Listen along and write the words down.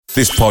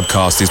This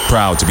podcast is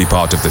proud to be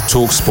part of the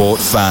TalkSport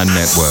Fan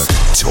Network.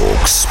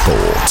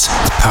 TalkSport.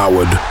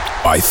 Powered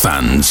by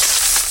fans.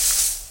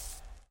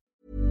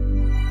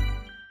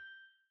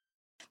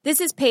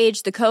 This is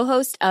Paige, the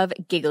co-host of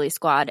Giggly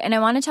Squad, and I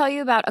want to tell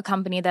you about a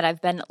company that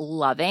I've been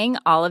loving,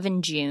 Olive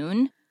 &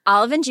 June.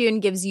 Olive & June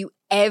gives you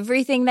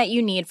everything that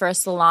you need for a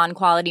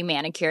salon-quality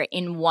manicure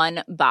in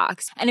one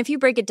box. And if you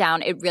break it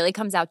down, it really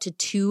comes out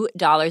to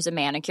 $2 a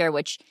manicure,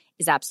 which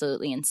is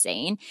absolutely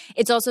insane.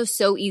 It's also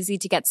so easy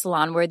to get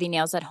salon-worthy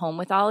nails at home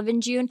with Olive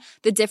 & June.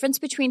 The difference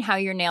between how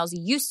your nails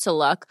used to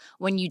look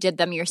when you did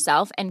them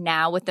yourself and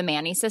now with the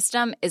Mani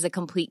system is a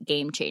complete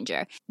game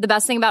changer. The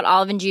best thing about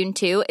Olive & June,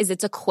 too, is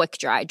it's a quick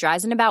dry.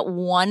 Dries in about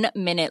 1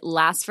 minute,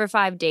 lasts for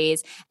 5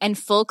 days, and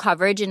full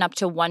coverage in up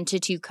to 1 to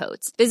 2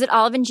 coats. Visit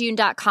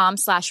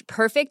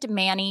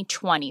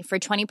oliveandjune.com/perfectmani20 for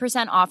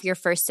 20% off your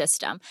first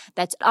system.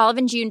 That's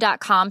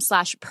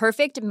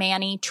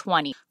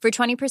oliveandjune.com/perfectmani20 for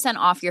 20%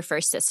 off your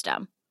first system.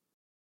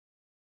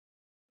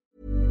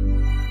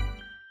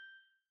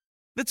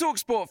 The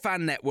TalkSport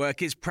Fan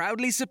Network is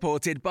proudly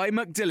supported by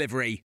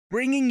McDelivery,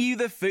 bringing you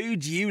the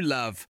food you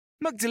love.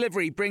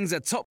 McDelivery brings a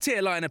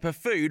top-tier lineup of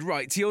food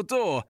right to your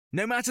door.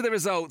 No matter the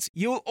result,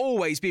 you'll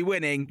always be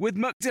winning with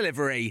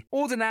McDelivery.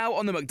 Order now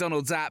on the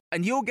McDonald's app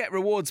and you'll get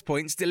rewards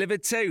points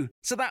delivered too.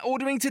 So that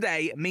ordering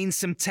today means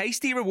some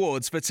tasty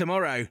rewards for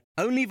tomorrow.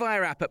 Only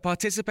via app at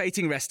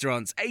participating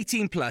restaurants.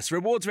 18 plus.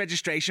 Rewards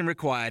registration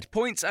required.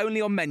 Points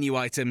only on menu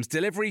items.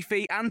 Delivery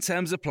fee and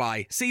terms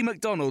apply. See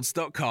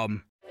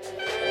mcdonalds.com.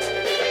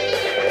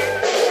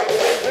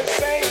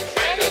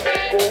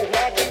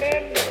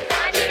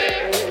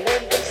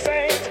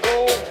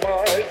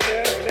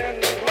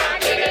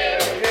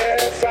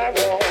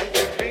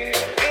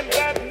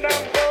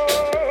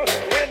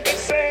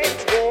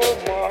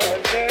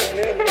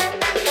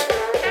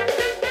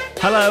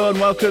 Hello and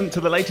welcome to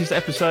the latest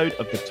episode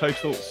of the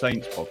Total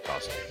Saints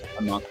podcast.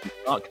 I'm Martin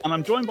Clark and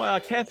I'm joined by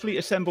our carefully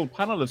assembled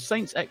panel of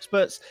Saints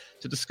experts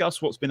to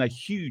discuss what's been a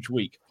huge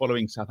week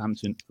following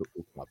Southampton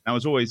Football Club. Now,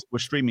 as always, we're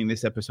streaming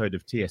this episode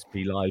of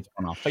TSP Live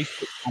on our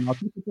Facebook and our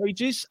Twitter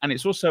pages, and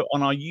it's also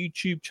on our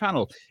YouTube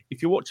channel.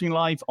 If you're watching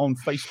live on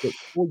Facebook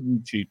or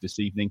YouTube this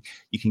evening,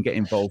 you can get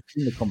involved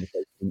in the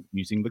conversation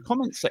using the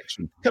comments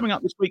section. Coming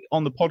up this week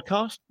on the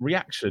podcast,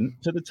 reaction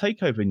to the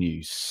takeover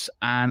news.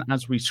 And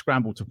as we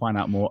scramble to find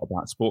out more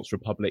about Sports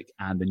Republic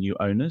and the new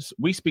owners,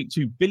 we speak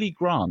to Billy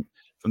Grant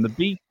from the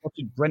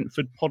Bee-Spotted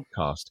Brentford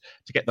podcast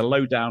to get the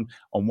lowdown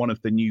on one of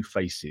the new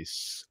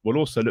faces. We'll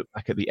also look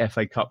back at the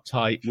FA Cup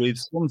tie with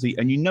Swansea,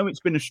 and you know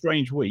it's been a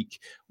strange week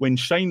when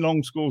Shane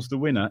Long scores the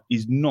winner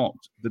is not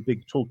the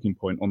big talking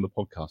point on the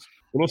podcast.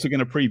 We're also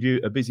going to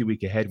preview a busy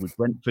week ahead with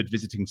Brentford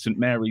visiting St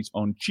Mary's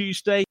on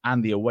Tuesday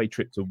and the away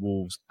trip to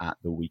Wolves at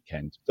the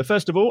weekend. So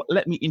first of all,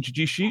 let me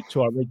introduce you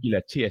to our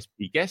regular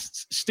TSP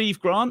guests.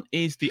 Steve Grant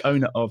is the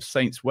owner of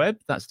Saints Web.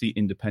 That's the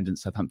independent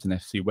Southampton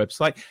FC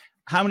website.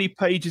 How many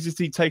pages is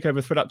the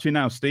takeover thread up to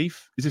now, Steve?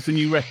 Is this a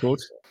new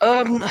record?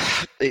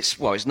 It's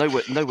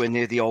nowhere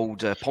near the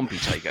old Pompey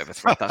takeover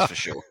thread, that's for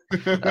sure.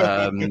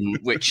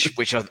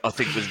 Which I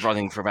think was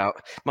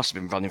must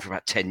have been running for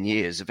about 10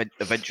 years.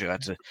 Eventually, I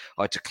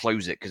had to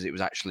close it because it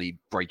was actually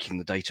breaking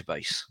the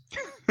database.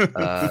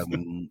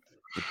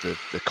 With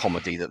the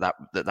comedy that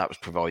was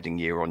providing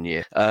year on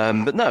year.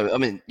 But no,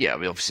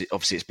 obviously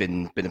it's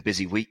been a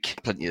busy week,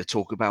 plenty to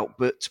talk about.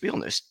 But to be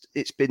honest,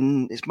 it's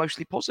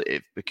mostly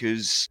positive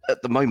because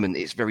at the moment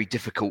it's very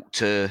difficult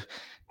to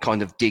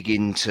kind of dig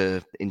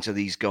into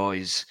these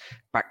guys'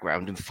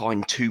 background and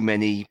find too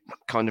many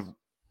kind of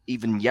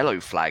even yellow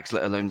flags,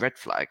 let alone red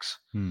flags.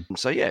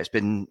 So yeah, it's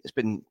been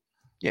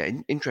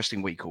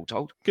interesting week all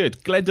told.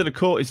 Good. Glenn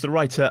Delacourt is the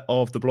writer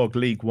of the blog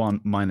League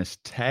One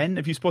 -10.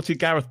 Have you spotted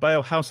Gareth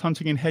Bale house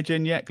hunting in Hedge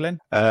End yet, Glenn?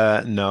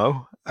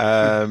 No.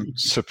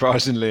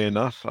 Surprisingly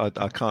enough, I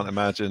can't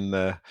imagine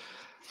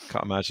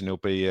he'll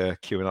be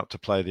queuing up to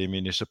play the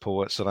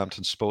Municipal at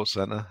Southampton Sports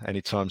Centre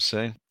anytime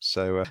soon.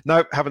 So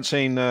no, haven't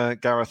seen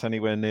Gareth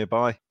anywhere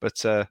nearby.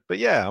 But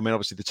yeah, I mean,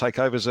 obviously the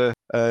takeovers are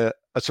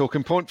a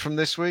talking point from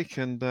this week,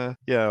 and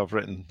I've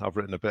written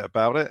a bit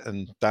about it,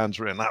 and Dan's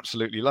written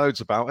absolutely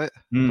loads about it.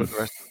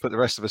 Put the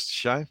rest of us to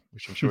shame,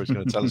 which I'm sure he's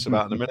going to tell us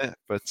about in a minute.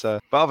 But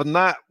other than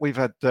that,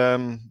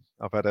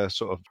 I've had a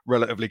sort of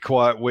relatively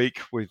quiet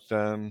week. We've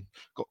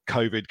got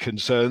COVID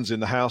concerns in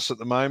the house at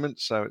the moment,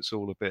 so it's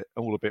all a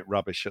bit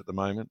rubbish at the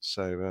moment.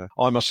 So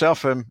I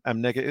myself am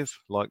negative,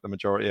 like the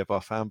majority of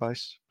our fan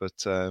base, but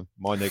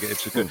my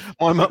negatives are good.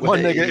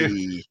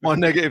 My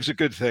negative's a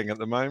good thing at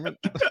the moment.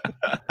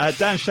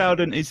 Dan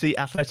Sheldon is the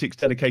Athletics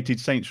dedicated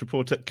Saints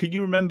reporter. Can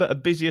you remember a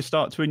busier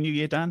start to a new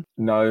year, Dan?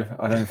 No,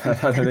 I don't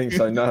think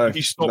so. No. Have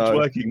you stopped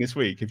working this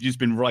week? Have you just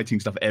been writing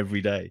stuff every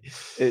day?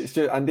 It's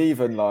just, and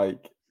even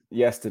like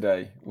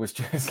yesterday was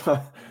just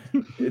like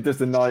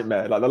just a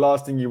nightmare. Like the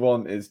last thing you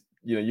want is,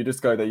 you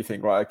just go there, you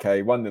think, right,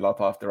 okay, 1-0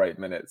 up after 8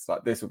 minutes.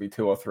 Like this will be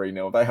 2 or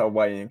 3-0. They are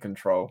way in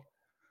control.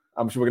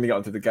 I'm sure we're going to get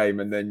onto the game,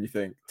 and then you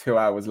think 2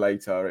 hours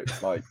later,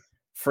 it's like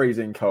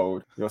freezing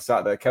cold. You're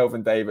sat there.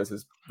 Kelvin Davis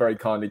has very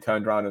kindly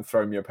turned around and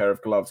thrown me a pair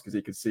of gloves because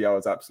he could see I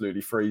was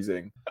absolutely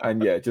freezing.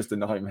 And yeah, just a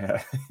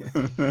nightmare.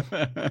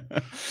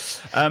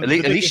 At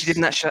least you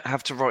didn't actually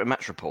have to write a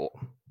match report.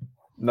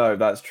 No,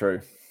 that's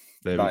true.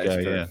 There we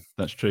go. True. Yeah,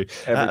 that's true.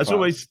 As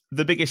always,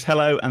 the biggest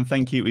hello and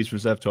thank you is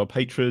reserved to our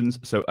patrons.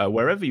 So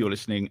wherever you're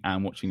listening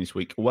and watching this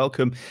week,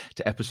 welcome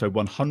to episode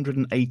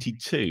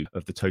 182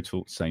 of the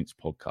Total Saints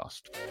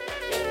podcast.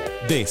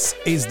 This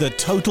is the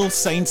Total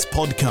Saints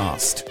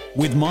podcast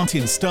with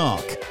Martin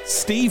Stark,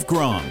 Steve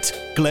Grant,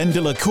 Glenn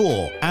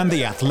Delacour, and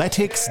the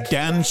Athletics'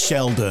 Dan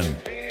Sheldon.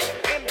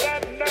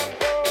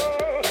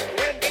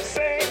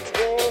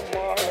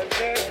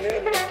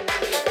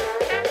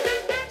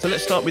 So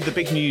let's start with the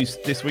big news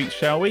this week,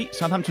 shall we?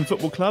 Southampton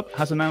Football Club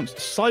has announced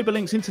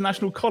Cyberlinks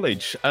International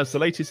College as the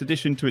latest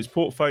addition to its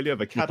portfolio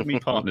of academy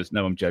partners.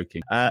 No, I'm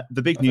joking.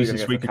 The big news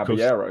this week, of course,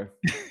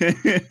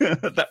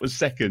 that was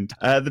second.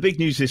 The big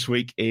news this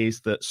week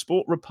is that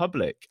Sport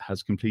Republic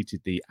has completed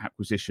the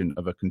acquisition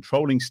of a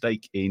controlling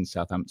stake in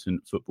Southampton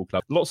Football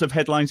Club. Lots of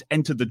headlines: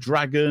 Enter the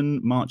Dragon,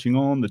 marching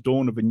on, the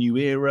dawn of a new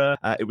era.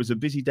 It was a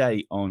busy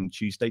day on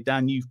Tuesday.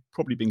 Dan, you've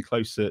probably been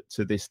closer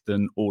to this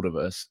than all of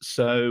us.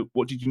 So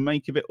what did you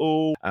make of it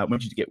all? When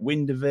did you get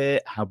wind of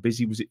it? How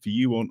busy was it for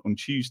you on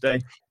Tuesday?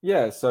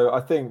 Yeah, so I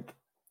think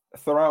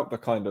throughout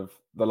the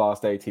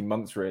last 18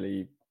 months,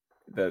 really,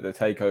 the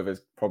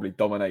takeovers probably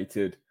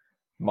dominated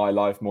my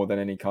life more than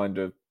any kind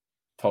of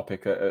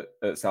topic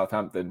at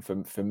Southampton.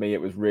 For me,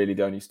 it was really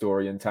the only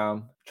story in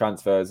town.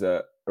 Transfers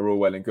are all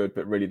well and good,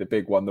 but really the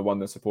big one, the one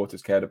the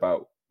supporters cared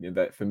about,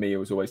 that for me, it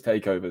was always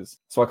takeovers.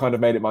 So I kind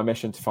of made it my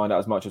mission to find out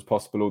as much as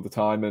possible all the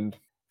time. And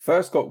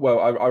first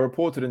I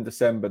reported in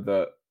December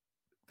that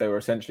they were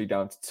essentially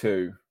down to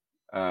 2,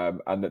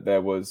 and that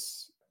there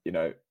was,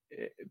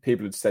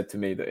 people had said to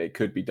me that it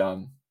could be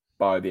done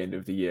by the end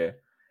of the year.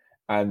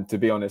 And to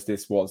be honest,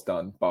 this was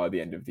done by the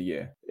end of the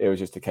year. It was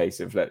just a case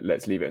of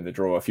let's leave it in the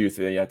drawer. A few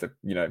things you had to,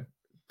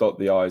 dot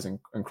the I's and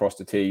cross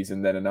the T's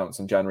and then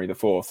announce on January the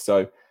 4th.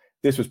 So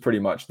this was pretty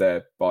much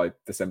there by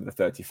December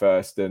the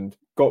 31st, and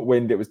got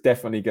wind it was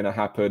definitely going to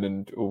happen,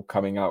 and all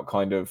coming out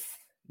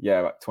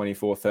about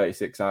 24,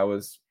 36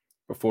 hours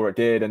before it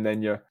did. And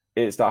then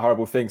it's that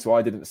horrible thing. So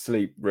I didn't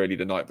sleep really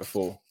the night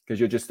before, because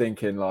you're just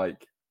thinking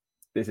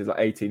this is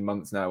 18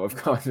 months now of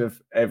kind of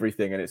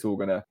everything, and it's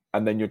all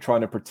and then you're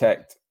trying to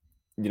protect,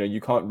 you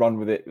can't run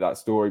with it, that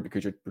story,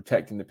 because you're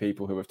protecting the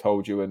people who have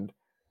told you, and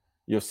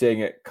you're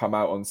seeing it come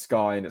out on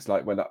Sky, and it's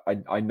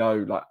I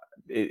know,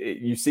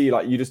 you see,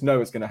 you just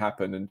know it's going to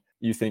happen, and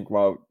you think,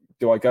 well,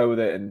 do I go with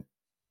it and,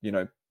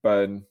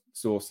 burn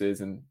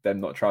sources and them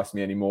not trust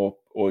me anymore,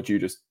 or do you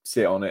just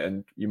sit on it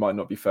and you might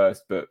not be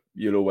first, but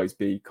you'll always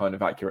be kind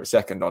of accurate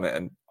second on it?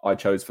 And I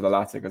chose for the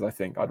latter, because I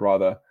think I'd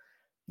rather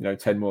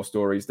 10 more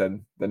stories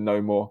than no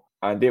more.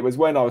 And it was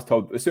when I was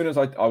told, as soon as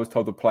I was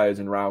told the players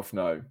and Ralph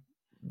know,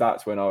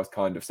 that's when I was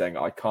kind of saying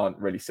I can't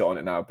really sit on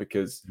it now,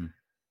 because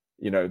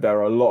there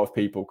are a lot of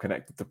people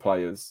connected to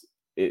players.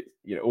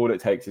 All it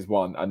takes is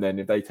one, and then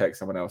if they text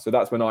someone else. So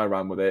that's when I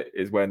ran with it,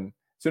 is when,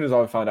 as soon as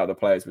I found out the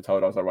players were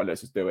told, I was like, right,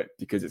 let's just do it,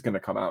 because it's going to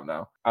come out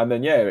now. And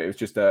then, it was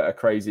just a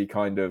crazy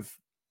kind of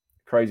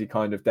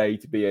day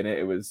to be in it.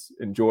 It was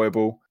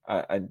enjoyable.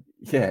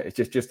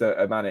 It's just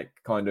a manic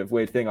kind of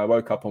weird thing. I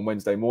woke up on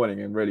Wednesday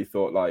morning and really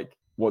thought,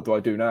 what do I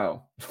do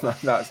now?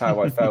 That's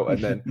how I felt. And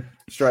then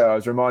straight I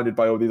was reminded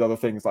by all these other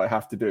things that I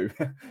have to do.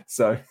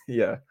 So,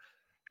 yeah,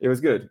 it was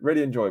good.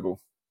 Really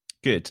enjoyable.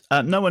 Good.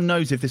 No one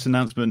knows if this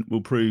announcement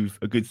will prove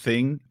a good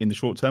thing in the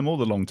short term or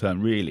the long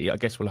term, really. I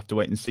guess we'll have to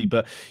wait and see.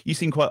 But you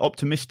seem quite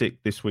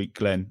optimistic this week,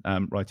 Glenn,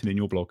 writing in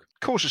your blog.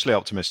 Cautiously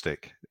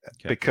optimistic,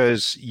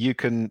 because you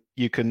can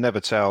never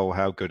tell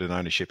how good an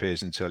ownership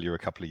is until you're a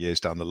couple of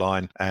years down the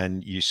line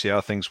and you see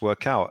how things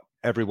work out.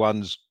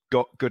 Everyone's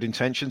got good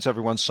intentions.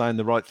 Everyone's saying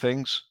the right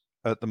things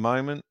at the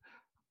moment.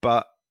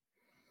 But,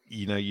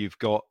 you've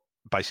got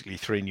basically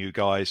 3 new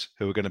guys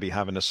who are going to be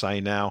having a say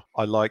now.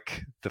 I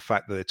like the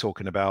fact that they're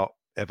talking about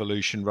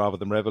evolution rather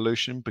than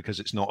revolution, because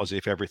it's not as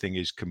if everything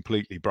is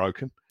completely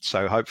broken.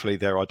 So hopefully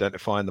they're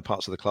identifying the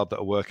parts of the club that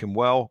are working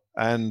well,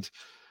 and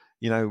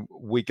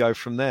we go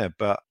from there.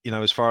 But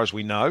as far as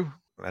we know,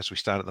 as we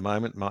stand at the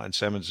moment, Martin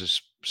Semmens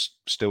is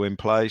still in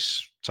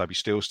place, Toby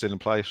Steele's still in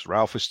place,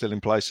 Ralph is still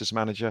in place as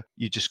manager.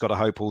 You just got to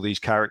hope all these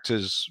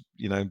characters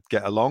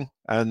get along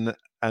and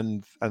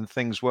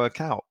things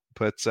work out.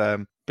 But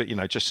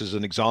just as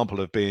an example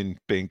of being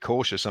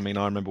cautious, I mean,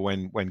 I remember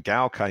when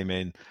Gao came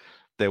in,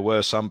 there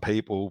were some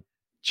people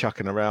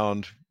chucking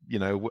around, we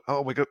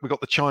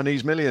got the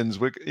Chinese millions,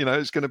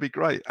 it's going to be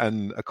great.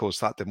 And of course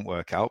that didn't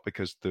work out,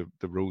 because the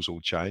rules all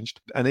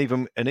changed. And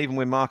even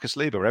with Marcus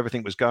Lieber,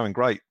 everything was going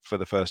great for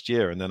the first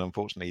year, and then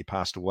unfortunately he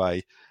passed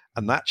away,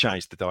 and that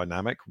changed the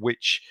dynamic,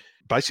 which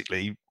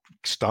basically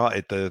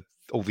started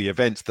all the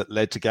events that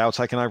led to Gao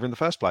taking over in the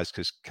first place,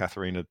 because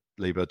Katharina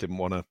Lieber didn't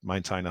want to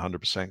maintain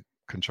 100%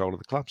 control of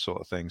the club, sort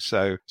of thing.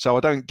 So I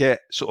don't get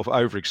sort of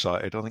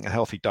overexcited. I think a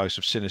healthy dose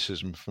of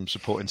cynicism from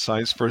supporting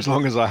Saints for as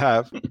long as I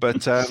have.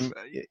 But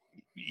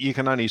you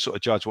can only sort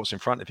of judge what's in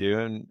front of you,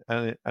 and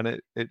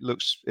it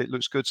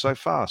looks good so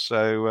far.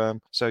 So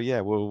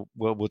yeah,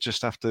 we'll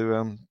just have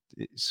to.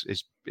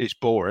 It's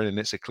boring and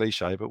it's a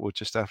cliche, but we'll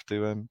just have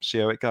to see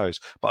how it goes.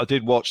 But I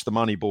did watch the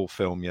Moneyball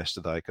film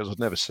yesterday because I'd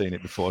never seen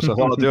it before, so I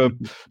thought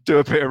I'd do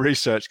a bit of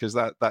research, because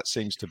that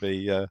seems to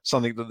be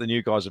something that the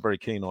new guys are very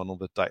keen on, all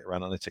the data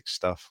analytics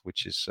stuff,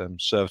 which is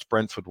served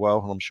Brentford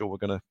well, and I'm sure we're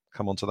going to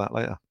come on to that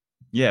later.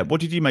 Yeah, what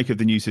did you make of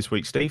the news this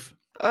week, Steve?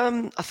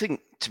 I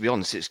think, to be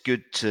honest, it's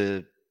good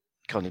to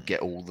kind of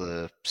get all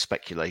the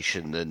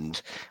speculation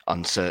and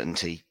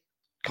uncertainty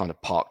kind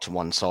of parked to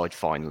one side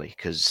finally,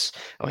 because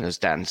I mean, as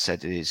Dan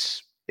said, it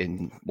is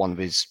in one of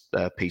his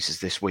pieces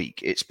this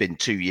week, it's been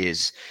 2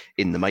 years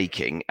in the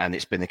making, and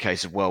it's been a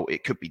case of, well,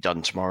 it could be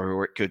done tomorrow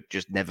or it could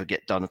just never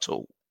get done at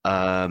all.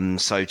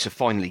 So to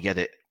finally get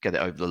it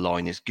over the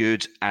line is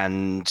good.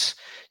 And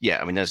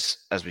yeah, I mean, as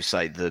we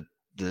say,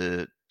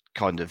 the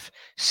kind of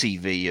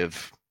CV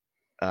of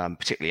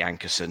particularly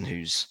Ankerson,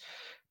 who's,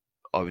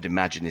 I would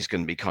imagine, is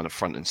going to be kind of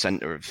front and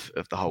center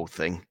of the whole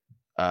thing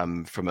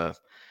from a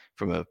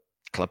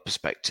club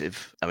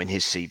perspective. I mean,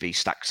 his CV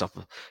stacks up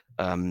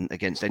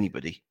against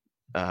anybody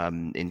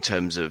in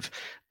terms of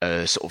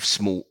sort of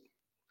small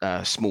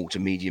to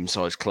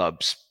medium-sized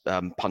clubs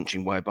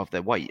punching way above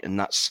their weight, and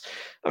that's,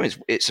 I mean,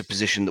 it's a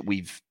position that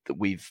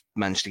we've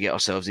managed to get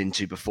ourselves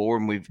into before,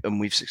 and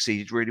we've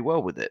succeeded really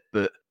well with it.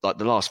 But like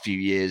the last few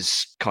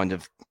years, kind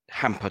of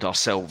hampered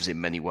ourselves in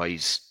many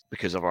ways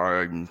because of our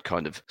own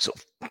kind of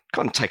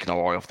taking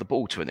our eye off the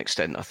ball to an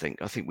extent. I think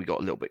we got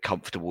a little bit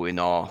comfortable in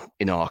our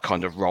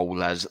kind of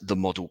role as the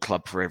model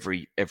club for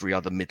every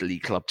other middle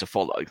league club to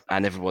follow,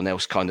 and everyone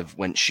else kind of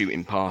went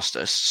shooting past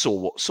us,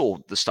 saw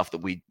the stuff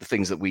the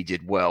things that we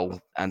did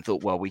well, and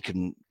thought, well, we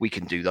can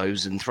do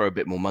those and throw a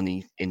bit more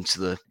money into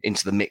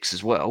the mix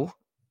as well.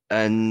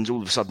 And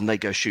all of a sudden they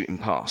go shooting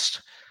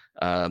past.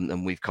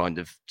 And we've kind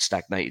of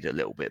stagnated a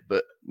little bit,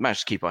 but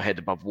managed to keep our head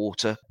above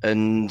water.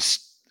 And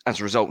as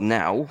a result,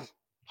 now,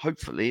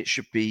 hopefully, it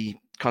should be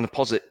kind of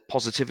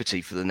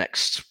positivity for the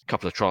next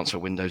couple of transfer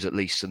windows at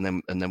least,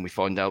 and then we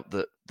find out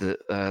that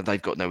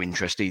they've got no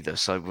interest either.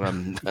 So,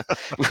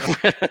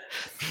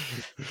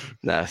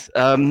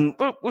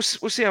 no, we'll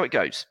see how it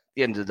goes. At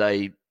the end of the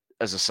day,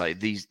 as I say,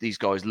 these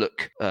guys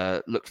look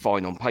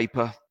fine on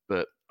paper,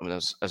 but I mean,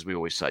 as we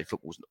always say,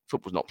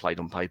 football's not played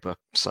on paper,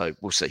 so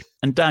we'll see.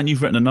 And Dan,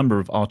 you've written a number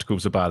of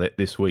articles about it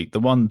this week. The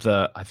one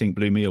that I think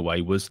blew me away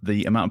was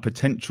the amount of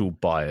potential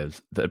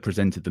buyers that have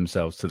presented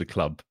themselves to the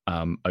club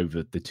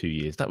over the 2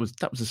 years. That was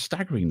a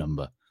staggering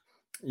number.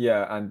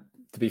 Yeah, and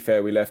to be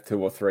fair, we left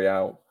 2 or 3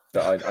 out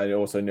that I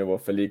also knew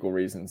of for legal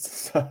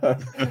reasons.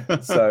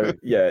 So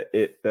yeah,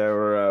 there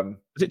were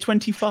was it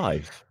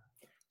 25?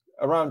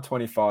 Around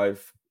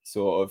 25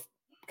 sort of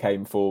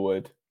came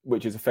forward,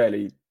 which is a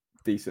fairly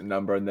decent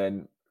number. And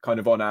then kind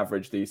of on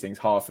average, these things,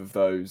 half of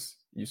those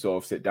you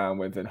sort of sit down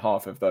with, and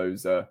half of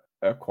those are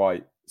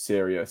quite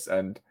serious.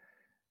 And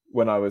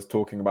when I was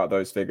talking about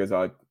those figures,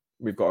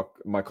 we've got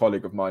my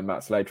colleague of mine,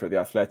 Matt Slater at The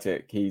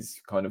Athletic.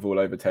 He's kind of all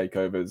over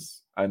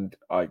takeovers, and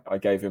I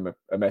gave him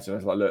a message. I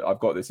was like, look,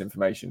 I've got this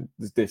information.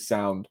 Does this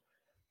sound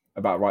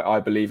about right? I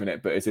believe in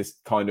it, but is this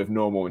kind of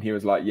normal? And he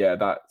was like, yeah,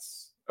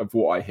 that's, of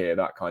what I hear,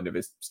 that kind of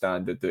is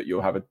standard, that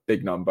you'll have a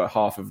big number,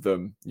 half of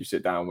them you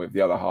sit down with, the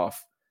other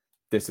half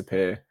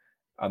disappear,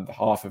 and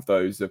half of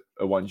those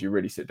are ones you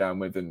really sit down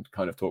with and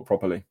kind of talk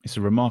properly. It's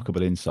a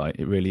remarkable insight.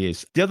 It really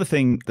is. The other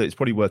thing that it's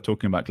probably worth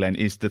talking about, Glenn,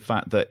 is the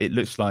fact that it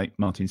looks like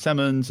Martin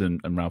Semmens and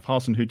Ralph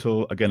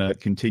Hasenhüttl are going to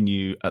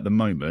continue at the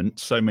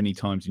moment. So many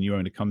times a new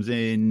owner comes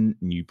in,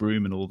 new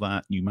broom and all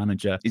that, new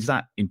manager. Is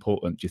that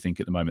important, do you think,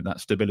 at the moment, that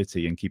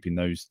stability and keeping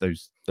those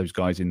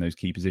guys in those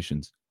key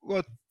positions?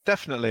 Well,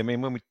 definitely. I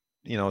mean, when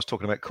I was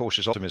talking about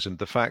cautious optimism,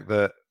 the fact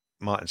that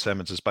Martin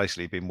Semmens has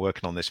basically been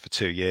working on this for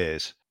 2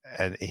 years,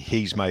 and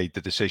he's made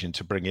the decision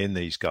to bring in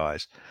these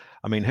guys.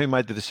 I mean, who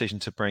made the decision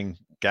to bring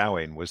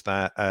Gow? Was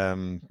that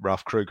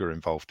Ralph Kruger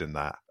involved in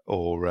that?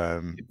 Or,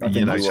 I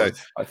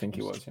think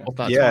he was. Yeah.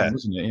 Time,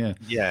 wasn't it? Yeah.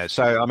 Yeah.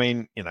 So, I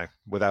mean,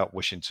 without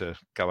wishing to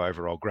go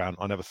over old ground,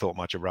 I never thought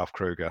much of Ralph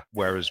Kruger,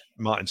 whereas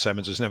Martin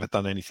Semmens has never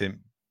done anything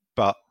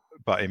but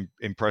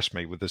impressed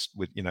me with this,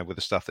 with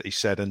the stuff that he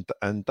said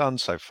and done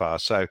so far.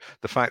 So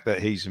the fact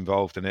that he's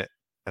involved in it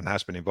and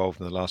has been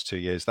involved in the last 2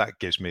 years, that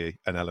gives me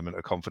an element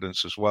of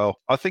confidence as well.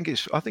 I think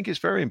it's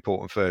very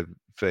important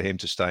for him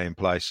to stay in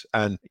place.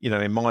 And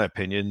in my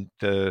opinion,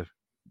 the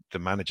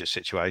manager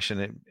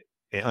situation,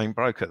 it ain't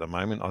broke at the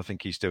moment. I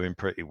think he's doing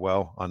pretty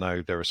well. I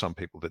know there are some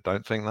people that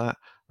don't think that,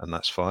 and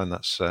that's fine.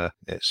 That's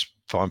it's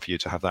fine for you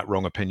to have that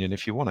wrong opinion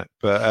if you want it.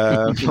 But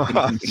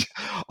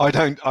I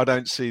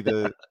don't see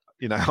the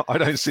I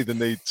don't see the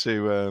need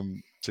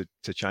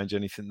to change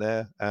anything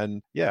there.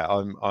 And yeah,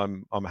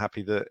 I'm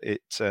happy that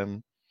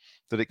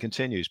it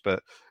continues.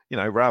 But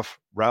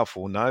Ralph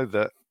will know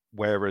that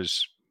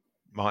whereas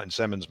Martin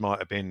Semmens might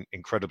have been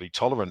incredibly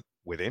tolerant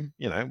with him,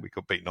 we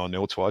got beaten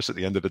 9-0 twice at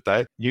the end of the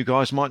day. You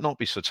guys might not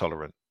be so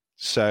tolerant.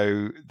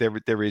 So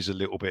there is a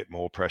little bit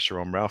more pressure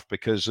on Ralph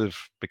because of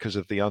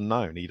the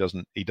unknown. He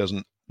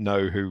doesn't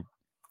know who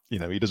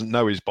he doesn't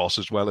know his boss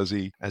as well as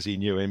he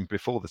knew him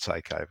before the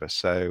takeover.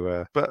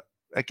 So, but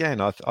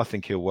again, I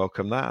think he'll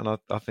welcome that, and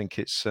I think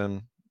it's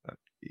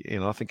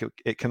I think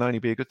it can only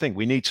be a good thing.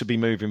 We need to be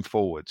moving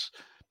forwards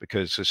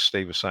because, as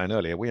Steve was saying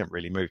earlier, we haven't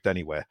really moved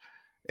anywhere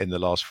in the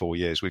last 4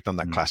 years. We've done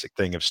that classic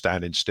thing of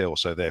standing still,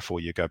 so therefore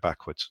you go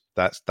backwards.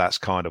 That's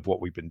kind of what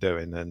we've been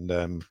doing,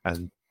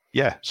 and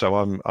yeah, so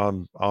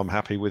I'm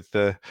happy with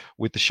the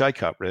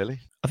shake-up, really.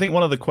 I think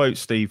one of the quotes,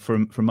 Steve,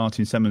 from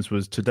Martin Semmens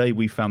was, "Today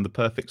we found the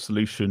perfect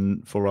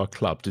solution for our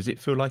club." Does it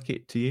feel like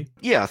it to you?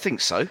 Yeah, I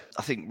think so.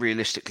 I think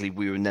realistically,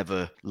 we were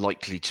never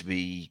likely to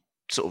be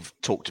sort of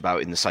talked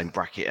about in the same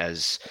bracket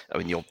as,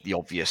 the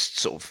obvious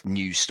sort of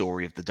news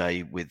story of the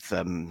day with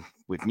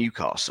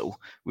Newcastle.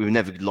 We were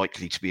never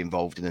likely to be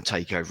involved in a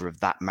takeover of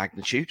that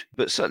magnitude,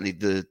 but certainly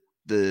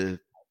the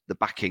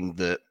backing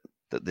that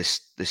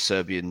this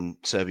Serbian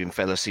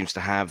fella seems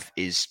to have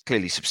is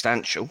clearly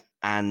substantial.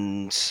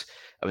 And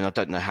I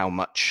don't know how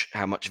much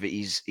of it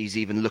he's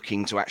even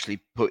looking to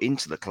actually put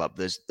into the club.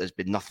 There's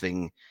been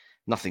nothing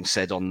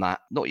said on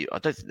that. I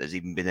don't think there's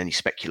even been any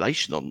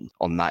speculation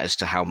on that as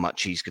to how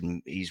much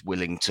he's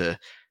willing to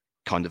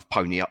kind of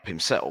pony up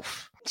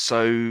himself.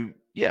 So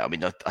yeah,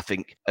 I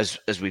think as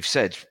we've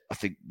said, I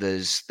think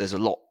there's a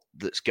lot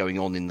that's going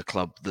on in the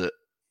club that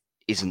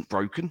isn't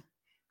broken.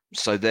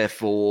 So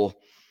therefore,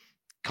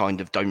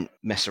 kind of don't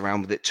mess around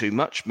with it too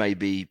much.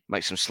 Maybe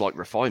make some slight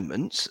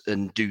refinements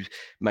and do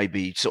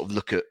maybe sort of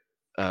look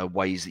at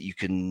ways that you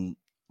can.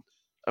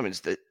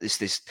 It's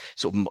this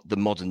sort of the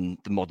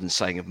modern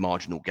saying of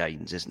marginal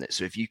gains, isn't it?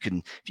 So if you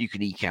can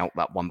eke out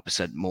that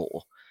 1%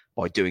 more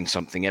by doing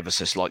something ever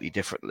so slightly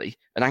differently,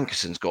 and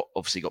Ankerson's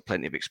obviously got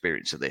plenty of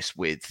experience of this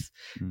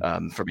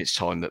from his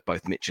time at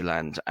both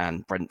Midtjylland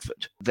and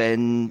Brentford,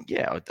 then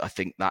yeah, I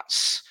think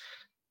that's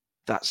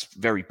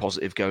very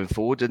positive going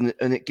forward, and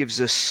it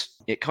gives us,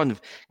 it kind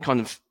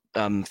of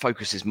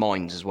focuses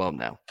minds as well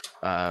now,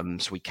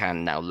 so we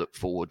can now look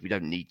forward. We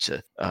don't need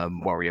to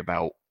worry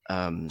about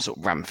sort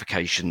of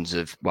ramifications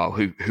of, well,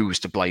 who was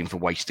to blame for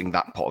wasting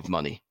that pot of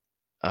money,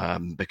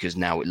 because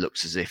now it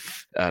looks as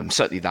if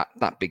certainly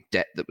that big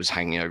debt that was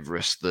hanging over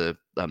us, the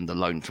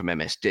loan from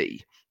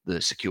MSD,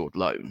 the secured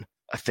loan,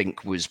 I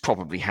think was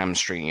probably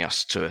hamstringing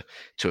us to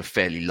a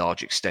fairly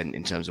large extent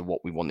in terms of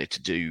what we wanted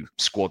to do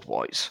squad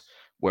wise.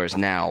 Whereas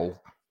now,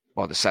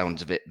 by the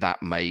sounds of it,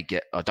 that may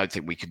get, I don't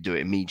think we could do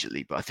it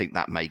immediately, but I think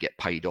that may get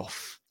paid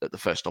off at the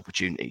first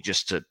opportunity,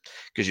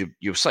 because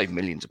you'll save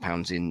millions of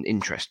pounds in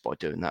interest by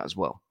doing that as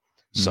well.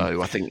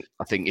 So I think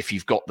if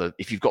you've got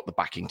the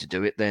backing to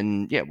do it,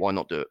 then yeah, why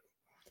not do it?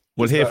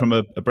 We'll hear from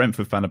a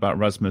Brentford fan about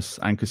Rasmus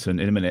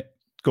Ankerson in a minute.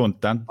 Go on,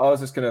 Dan. I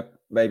was just going to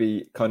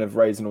maybe kind of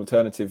raise an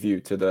alternative view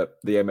to the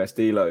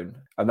MSD loan.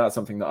 And that's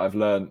something that I've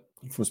learned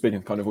from speaking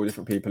to kind of all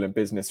different people in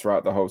business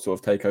throughout the whole sort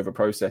of takeover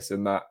process.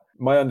 And that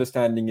my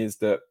understanding is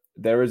that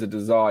there is a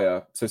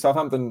desire. So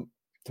Southampton,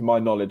 to my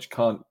knowledge,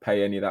 can't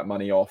pay any of that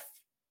money off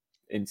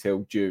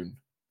until June,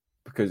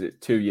 because it's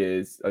 2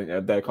 years.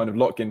 They're kind of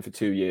locked in for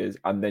 2 years,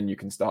 and then you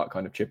can start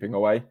kind of chipping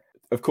away.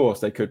 Of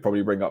course, they could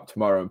probably ring up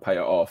tomorrow and pay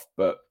it off.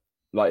 But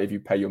like if you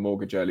pay your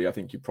mortgage early, I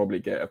think you probably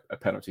get a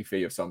penalty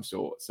fee of some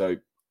sort. So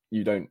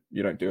you don't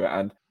do it.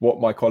 And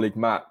what my colleague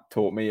Matt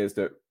taught me is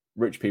that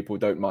rich people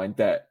don't mind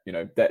debt.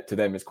 Debt to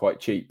them is quite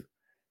cheap.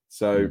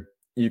 So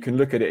you can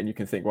look at it and you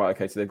can think, right,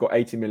 okay, so they've got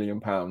 £80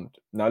 million.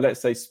 Now, let's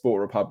say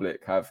Sport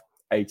Republic have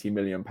 £80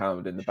 million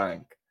in the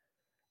bank.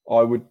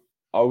 I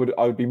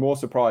would be more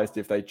surprised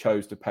if they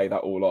chose to pay that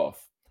all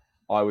off.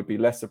 I would be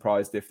less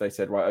surprised if they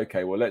said, right,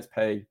 okay, well, let's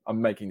pay,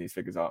 I'm making these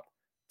figures up,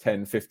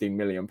 10, 15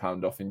 million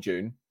pound off in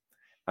June.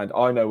 And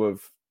I know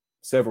of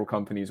several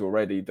companies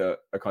already that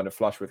are kind of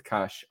flush with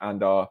cash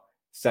and are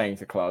saying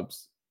to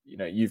clubs,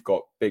 you've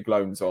got big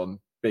loans on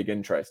big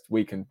interest.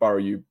 We can borrow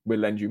you, we'll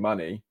lend you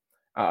money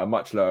at a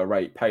much lower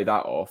rate, pay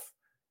that off,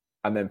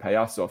 and then pay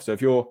us off. So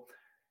if you're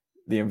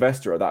the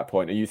investor at that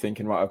point, are you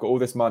thinking, right, I've got all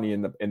this money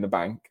in the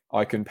bank,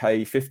 I can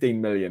pay 15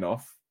 million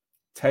off,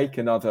 take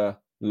another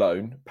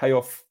loan, pay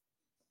off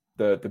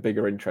the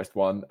bigger interest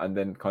one, and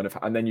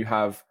then you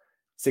have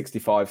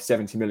 65,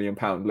 70 million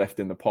pound left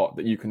in the pot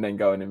that you can then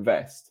go and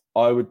invest.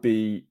 I would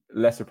be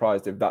less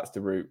surprised if that's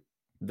the route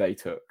they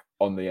took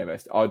on the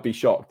MS. I'd be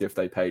shocked if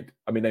they paid.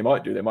 I mean, they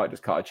might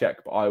just cut a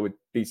check, but I would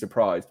be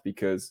surprised,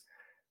 because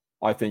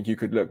I think you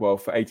could look, well,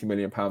 for 80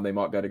 million pound, they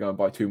might be able to go and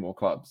buy 2 more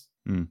clubs.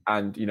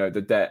 And,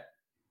 the debt,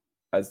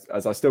 as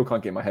I still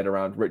can't get my head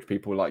around, rich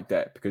people like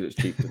debt because it's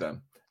cheap to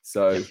them.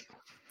 So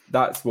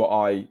that's what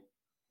I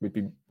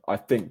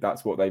think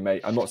that's what they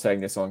may. I'm not saying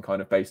this on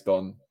kind of based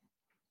on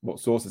what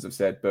sources have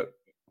said, but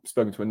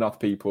spoken to enough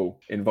people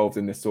involved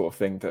in this sort of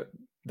thing that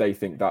they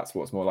think that's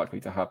what's more likely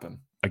to happen.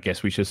 I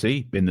guess we shall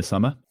see in the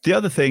summer. The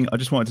other thing I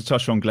just wanted to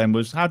touch on, Glenn,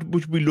 was how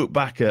would we look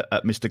back at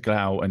Mr.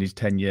 Glau and his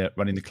tenure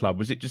running the club?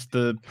 Was it just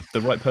the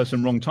right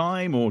person, wrong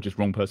time, or just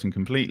wrong person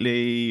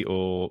completely,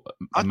 or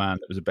a man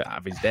that was a bit out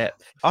of his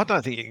depth? I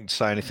don't think you can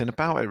say anything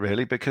about it,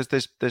 really, because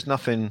there's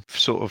nothing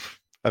sort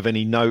of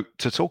any note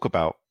to talk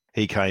about.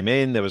 He came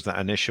in, there was that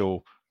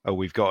initial oh,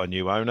 we've got a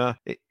new owner.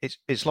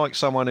 It's like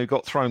someone who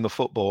got thrown the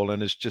football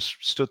and has just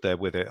stood there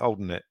with it,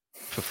 holding it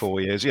for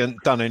 4 years. He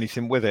hasn't done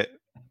anything with it.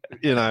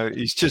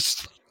 He's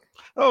just,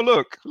 oh,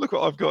 look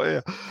what I've got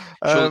here.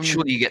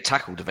 Surely you get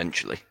tackled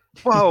eventually.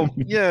 Well,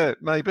 yeah,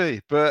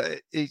 maybe.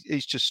 But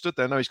he's just stood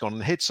there. No, he's gone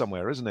and hid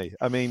somewhere, isn't he?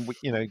 I mean,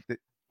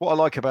 what I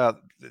like about,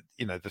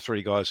 the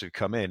three guys who've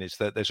come in is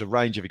that there's a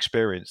range of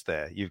experience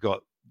there. You've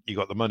got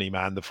the money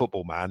man, the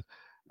football man,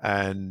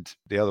 and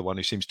the other one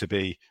who seems to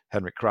be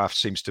Henrik Kraft,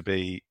 seems to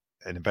be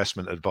an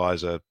investment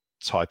advisor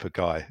type of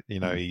guy.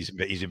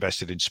 He's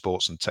invested in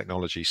sports and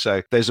technology.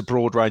 So there's a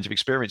broad range of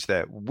experience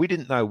there. We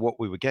didn't know what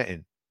we were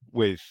getting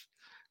with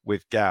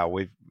Gal.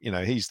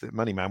 He's the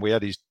money man. We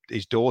had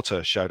his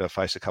daughter showed her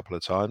face a couple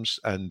of times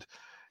and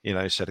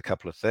said a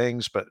couple of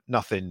things, but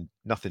nothing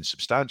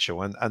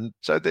substantial. And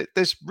so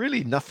there's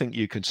really nothing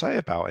you can say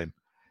about him.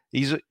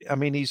 I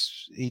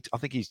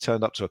think he's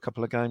turned up to a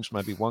couple of games,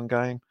 maybe one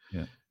game.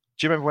 Yeah.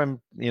 Do you remember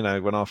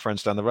when our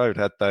friends down the road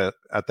had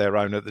their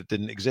owner that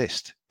didn't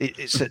exist?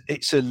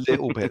 It's a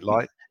little bit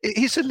like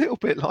it's a little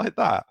bit like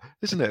that,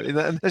 isn't it?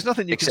 And there's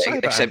nothing you can say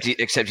about him.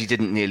 Except he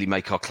didn't nearly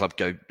make our club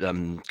go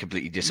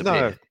completely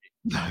disappear.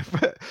 No,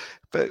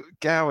 but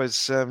Gow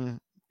is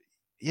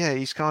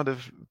he's kind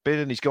of been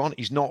and he's gone.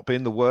 He's not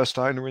been the worst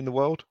owner in the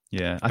world.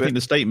 Yeah, I think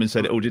the statement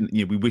said,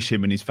 we wish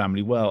him and his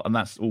family well, and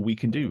that's all we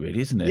can do, really,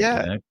 isn't it?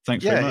 Yeah.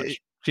 Thanks very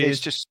much.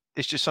 Cheers.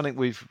 It's just something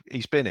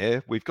he's been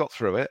here, we've got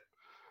through it,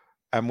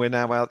 and we're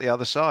now out the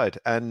other side,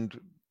 and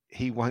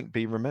he won't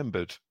be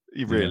remembered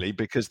really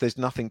because there's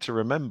nothing to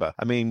remember.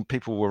 I mean,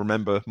 people will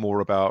remember more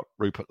about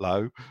Rupert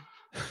Lowe,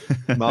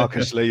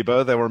 Marcus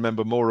Lieber. They'll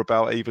remember more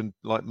about even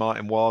like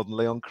Martin Wilde and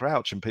Leon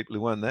Crouch and people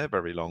who weren't there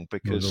very long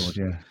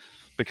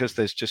because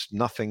there's just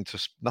nothing to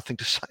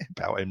say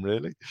about him,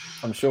 really.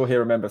 I'm sure he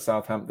remembers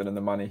Southampton and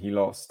the money he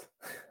lost.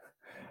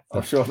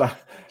 I'm sure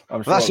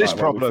that's his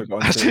problem.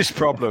 That's his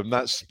problem.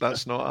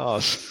 That's not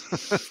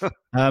ours.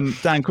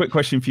 Dan, quick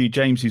question for you.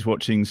 James, who's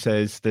watching,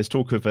 says there's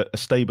talk of a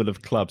stable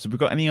of clubs. Have we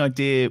got any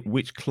idea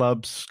which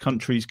clubs,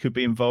 countries could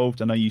be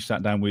involved? I know you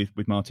sat down with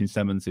Martin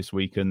Semmens this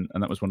week, and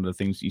that was one of the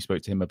things that you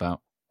spoke to him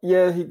about.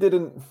 Yeah, he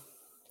didn't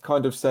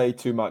kind of say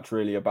too much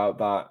really about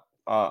that.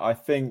 I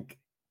think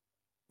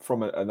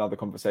from another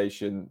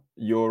conversation,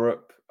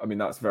 Europe, I mean,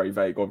 that's very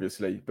vague,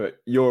 obviously, but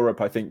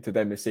Europe, I think to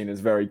them is seen as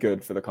very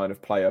good for the kind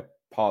of player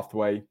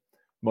pathway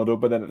model.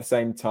 But then at the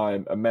same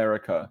time,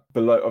 America,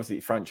 below,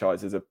 obviously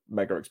franchises are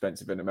mega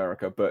expensive in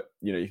America, but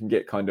you can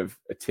get kind of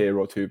a tier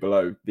or two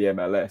below the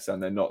MLS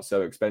and they're not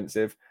so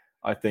expensive.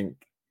 I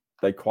think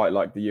they quite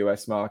like the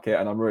US market,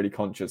 and I'm really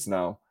conscious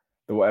now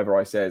that whatever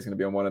I say is going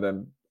to be on one of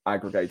them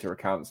aggregator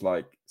accounts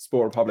like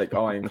Sport Republic,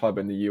 Iron Club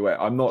in the US.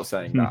 I'm not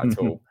saying that at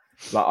all.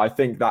 Like, I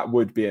think that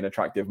would be an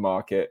attractive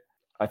market.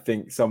 I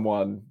think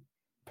someone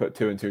put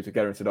 2 and 2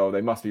 together and said, oh,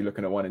 they must be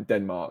looking at one in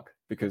Denmark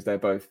because they're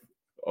both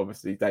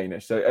obviously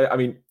Danish. So, I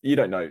mean, you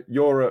don't know.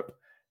 Europe,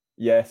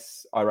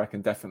 yes, I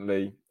reckon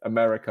definitely.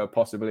 America,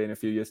 possibly in a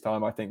few years'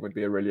 time, I think would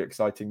be a really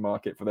exciting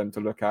market for them to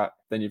look at.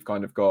 Then you've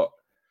kind of got,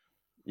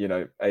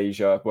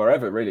 Asia,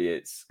 wherever really.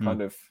 It's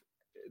kind of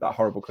that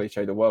horrible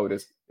cliche. The world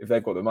is, if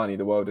they've got the money,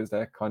 the world is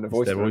their kind of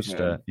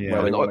oyster.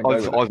 Yeah.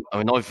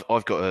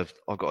 I've got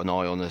an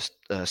eye on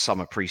a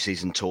summer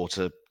pre-season tour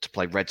to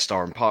play Red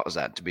Star and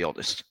Partizan, to be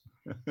honest.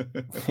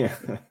 Yeah.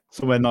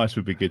 Somewhere nice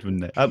would be good,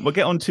 wouldn't it? We'll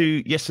get on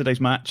to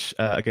yesterday's match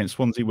against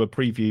Swansea. We'll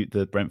preview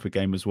the Brentford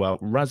game as well.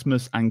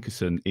 Rasmus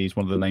Ankersen is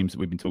one of the names that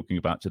we've been talking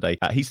about today.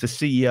 He's the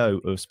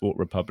CEO of Sport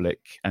Republic,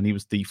 and he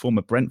was the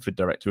former Brentford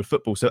director of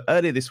football. So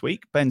earlier this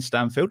week, Ben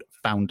Stanfield,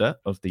 founder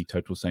of the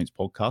Total Saints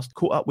podcast,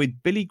 caught up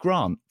with Billy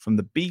Grant from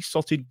the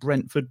Besotted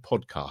Brentford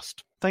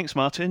podcast. Thanks,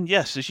 Martin.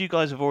 Yes, as you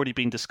guys have already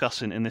been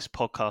discussing in this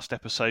podcast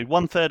episode,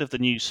 1/3 of the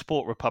new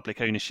Sport Republic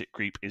ownership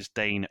group is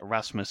Dane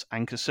Rasmus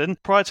Ankersen.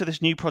 Prior to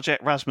this new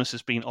project, Rasmus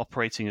has been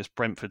operating as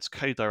Brentford's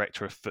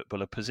co-director of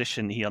football, a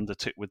position he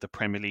undertook with the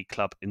Premier League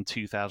club in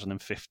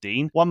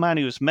 2015. One man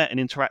who has met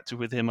and interacted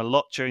with him a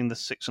lot during the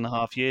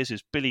 6.5 years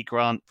is Billy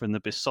Grant from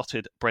the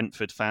Besotted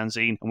Brentford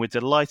fanzine, and we're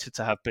delighted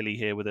to have Billy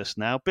here with us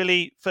now.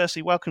 Billy,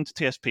 firstly, welcome to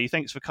TSP.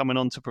 Thanks for coming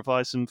on to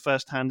provide some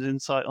first-hand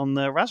insight on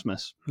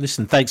Rasmus.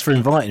 Listen, thanks for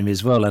inviting me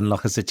as well. And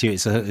like I said to you,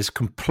 it's a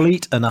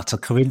complete and utter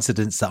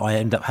coincidence that I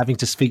end up having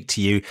to speak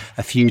to you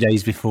a few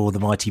days before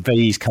the Mighty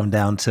Bees come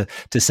down to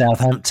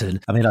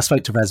Southampton. I mean, I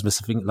spoke to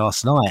Rasmus, I think,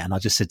 last night, and I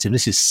just said to him,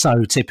 this is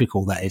so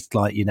typical that it's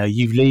like, you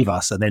leave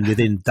us, and then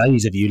within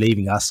days of you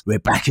leaving us, we're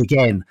back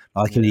again,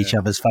 like in each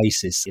other's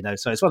faces,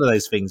 So it's one of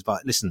those things,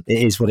 but listen,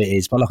 it is what it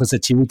is. But like I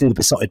said to you, we do the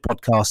Besotted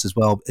podcast as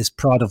well. It's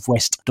Pride of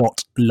West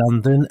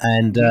London,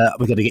 and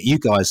we're going to get you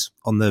guys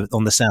on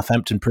the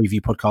Southampton preview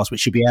podcast,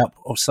 which should be out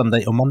on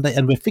Sunday or Monday,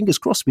 and we're fingers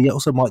crossed we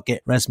also might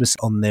get Rasmus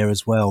on there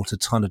as well to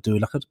kind of do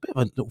like a bit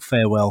of a little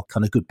farewell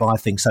kind of goodbye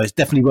thing. So it's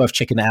definitely worth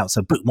checking it out.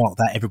 So bookmark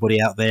that,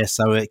 everybody out there.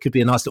 So it could be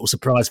a nice little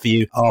surprise for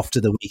you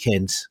after the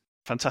weekend.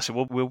 Fantastic.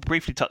 Well, we'll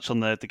briefly touch on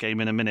the game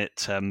in a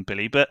minute,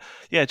 Billy. But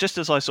yeah, just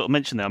as I sort of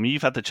mentioned there, I mean,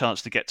 you've had the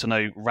chance to get to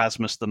know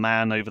Rasmus the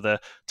man over the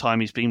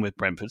time he's been with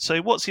Brentford.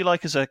 So what's he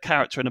like as a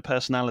character and a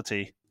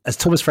personality? as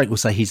Thomas Frank will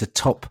say, he's a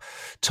top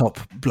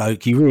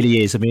bloke. He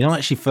really is. I mean, I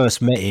actually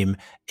first met him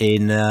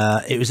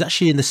it was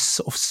actually in the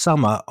sort of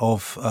summer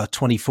of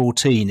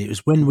 2014. It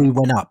was when we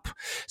went up.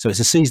 So it's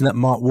a season that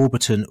Mark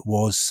Warburton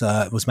was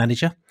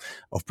manager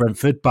of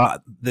Brentford,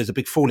 but there's a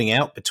big falling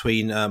out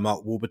between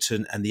Mark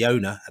Warburton and the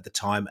owner at the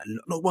time. And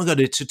I won't go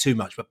into too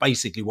much, but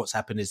basically what's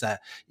happened is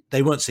that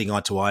they weren't seeing eye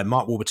to eye.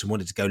 Mark Warburton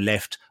wanted to go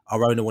left.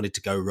 Our owner wanted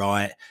to go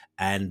right,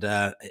 and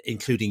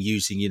including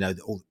using,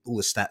 all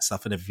the stat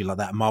stuff and everything like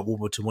that. And Mark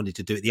Warburton wanted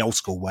to do it the old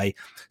school way.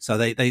 So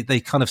they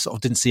kind of sort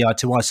of didn't see eye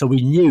to eye. So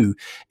we knew,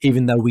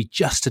 even though we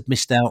just had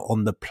missed out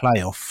on the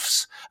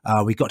playoffs,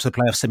 we got to the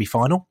playoff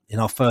semi-final in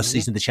our first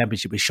season of the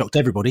Championship, which shocked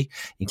everybody,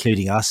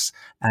 including us.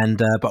 And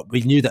but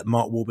we knew that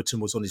Mark Warburton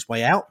was on his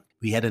way out.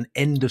 We had an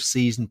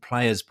end-of-season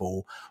players'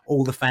 ball.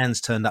 All the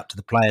fans turned up to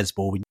the players'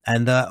 ball.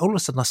 And all of a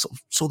sudden, I sort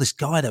of saw this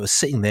guy that was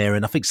sitting there.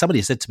 And I think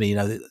somebody said to me,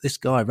 this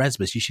guy,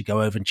 Rasmus, you should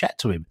go over and chat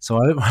to him. So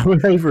I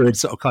went over and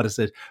sort of kind of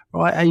said,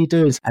 right, how you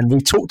doing? And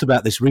we talked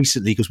about this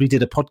recently because we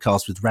did a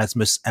podcast with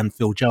Rasmus and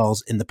Phil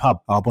Giles in the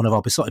pub, one of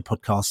our Besotted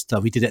podcasts.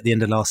 We did it at the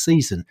end of last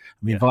season.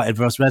 We invited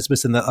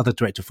Rasmus and the other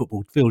director of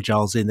football, Phil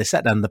Giles, in. They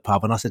sat down in the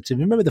pub and I said to him,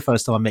 remember the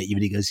first time I met you?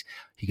 And he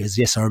goes,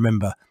 yes, I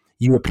remember.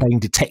 You were playing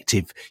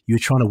detective. You were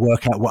trying to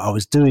work out what I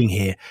was doing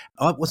here.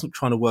 I wasn't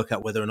trying to work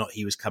out whether or not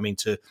he was coming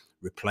to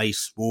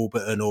replace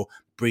Warburton or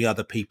bring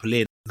other people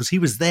in, because he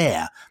was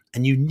there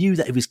and you knew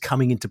that he was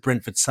coming into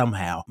Brentford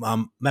somehow.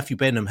 Matthew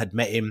Benham had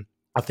met him,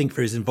 I think,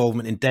 for his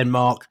involvement in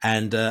Denmark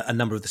and a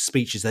number of the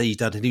speeches that he'd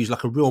done. And he was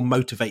like a real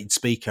motivated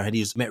speaker. And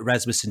he met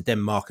Rasmus in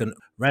Denmark, and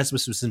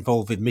Rasmus was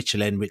involved with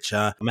Michelin, which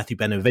Matthew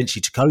Benham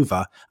eventually took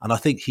over. And I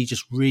think he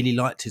just really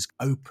liked his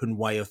open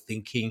way of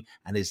thinking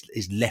and his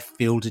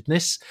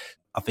left-fieldedness.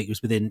 I think it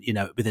was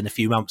within a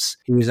few months,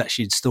 he was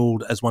actually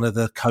installed as one of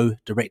the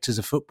co-directors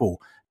of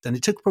football. And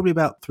it took probably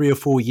about 3 or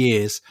 4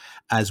 years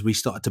as we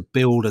started to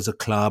build as a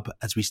club,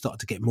 as we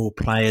started to get more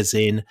players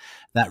in,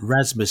 that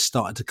Rasmus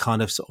started to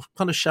kind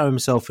of show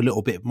himself a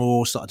little bit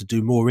more, started to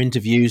do more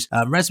interviews.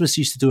 Rasmus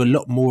used to do a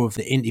lot more of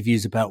the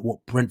interviews about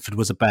what Brentford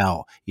was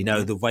about,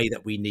 the way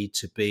that we need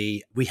to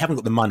be. We haven't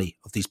got the money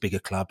of these bigger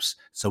clubs,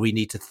 so we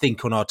need to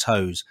think on our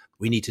toes.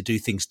 We need to do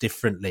things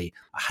differently.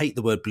 I hate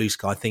the word blue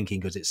sky thinking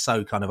because it's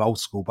so kind of old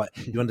school, but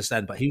you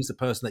understand. But he was the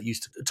person that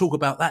used to talk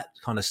about that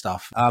kind of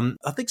stuff.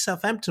 I think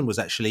Southampton was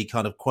actually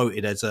kind of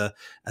quoted as a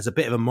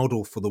bit of a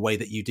model for the way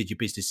that you did your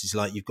business. Is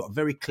like, you've got a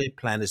very clear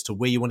plan as to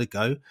where you want to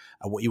go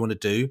and what you want to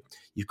do.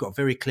 You've got a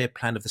very clear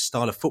plan of the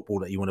style of football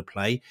that you want to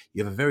play.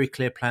 You have a very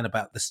clear plan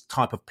about the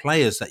type of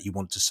players that you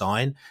want to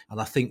sign.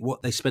 And I think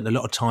what they spent a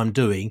lot of time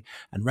doing,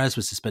 and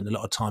Rasmus has spent a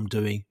lot of time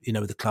doing,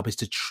 with the club, is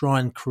to try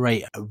and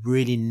create a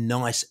really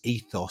nice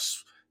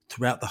ethos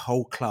throughout the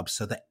whole club,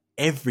 so that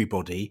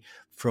everybody,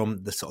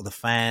 from the sort of the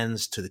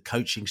fans to the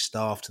coaching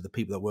staff to the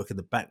people that work in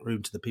the back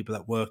room to the people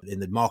that work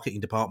in the marketing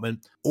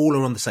department, all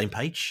are on the same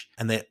page,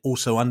 and they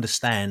also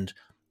understand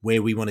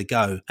where we want to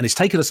go. And it's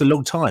taken us a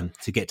long time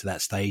to get to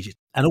that stage.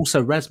 And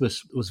also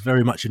Rasmus was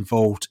very much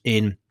involved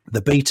in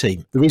the B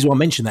team. The reason why I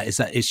mention that is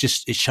that it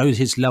shows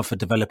his love for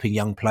developing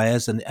young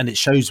players, and it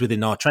shows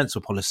within our transfer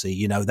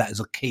policy. That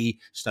is a key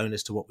stone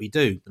as to what we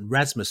do. And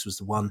Rasmus was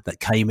the one that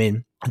came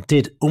in and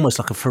did almost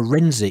like a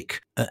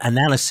forensic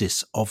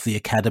analysis of the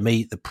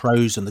academy, the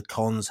pros and the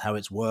cons, how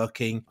it's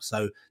working.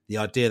 So the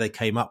idea they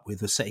came up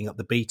with was setting up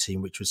the B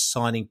team, which was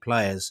signing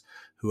players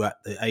who at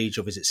the age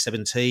of,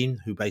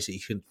 17, who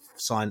basically can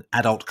sign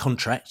adult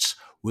contracts.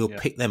 We'll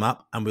pick them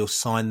up and we'll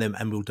sign them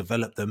and we'll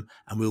develop them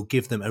and we'll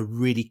give them a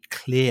really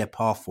clear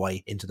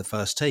pathway into the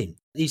first team.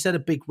 He's had a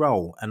big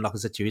role. And like I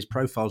said to you, his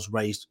profile's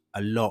raised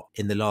a lot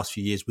in the last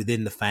few years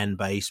within the fan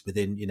base,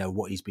 within,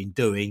 what he's been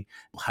doing,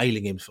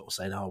 hailing him, sort of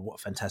saying, oh, what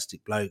a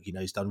fantastic bloke.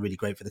 He's done really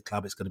great for the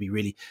club. It's going to be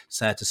really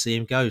sad to see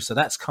him go. So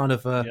that's kind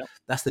of,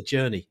 that's the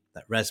journey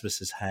that Rasmus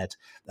has had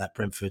at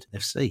Brentford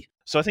FC.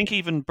 So I think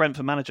even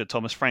Brentford manager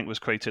Thomas Frank was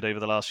quoted over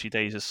the last few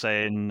days as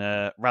saying,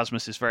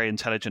 Rasmus is very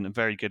intelligent and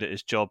very good at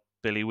his job.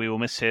 Billy, we will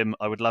miss him.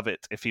 I would love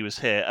it if he was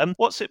here.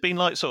 What's it been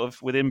like sort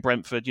of within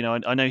Brentford?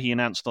 I know he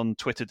announced on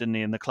Twitter, didn't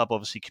he? And the club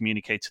obviously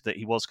communicated that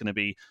he was going to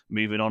be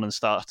moving on and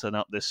starting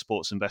up this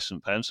sports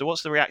investment firm. So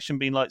what's the reaction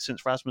been like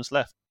since Rasmus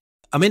left?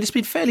 I mean, it's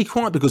been fairly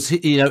quiet because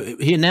he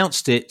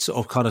announced it sort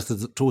of kind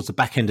of towards the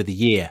back end of the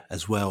year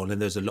as well.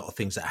 And there's a lot of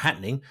things that are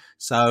happening.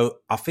 So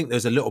I think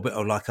there's a little bit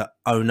of like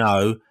oh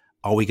no,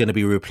 are we going to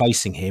be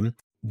replacing him?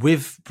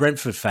 With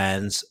Brentford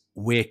fans,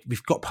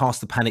 we've got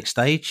past the panic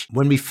stage.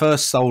 When we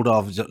first sold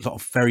our sort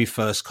of very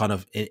first kind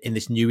of in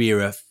this new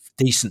era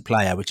decent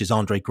player, which is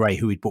Andre Gray,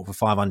 who we'd bought for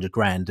 500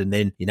 grand. And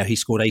then, he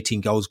scored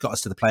 18 goals, got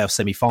us to the playoff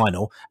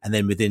semi-final. And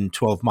then within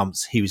 12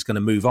 months, he was going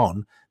to move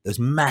on. There's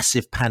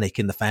massive panic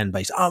in the fan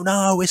base. Oh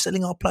no, we're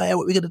selling our player.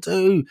 What are we going to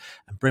do?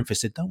 And Brentford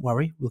said, don't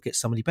worry, we'll get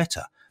somebody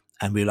better.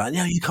 And we were like,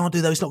 no, you can't do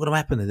that. It's not going to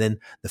happen. And then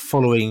the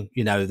following,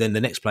 then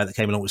the next player that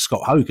came along was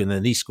Scott Hogan.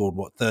 And he scored,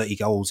 30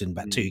 goals in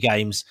about 2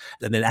 games.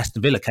 And then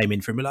Aston Villa came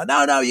in for him. We're like,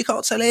 no, you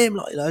can't sell him.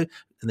 And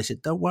they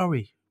said, don't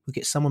worry, we'll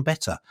get someone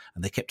better.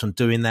 And they kept on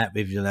doing that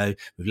with,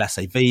 with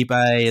Lasse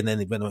Vibe, and then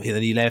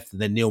he left,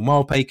 and then Neil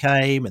Maupay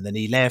came, and then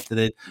he left, and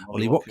then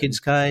Ollie Watkins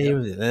came,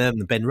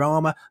 and Ben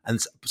Rama.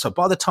 And so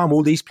by the time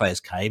all these players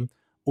came,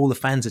 all the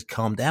fans had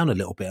calmed down a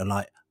little bit and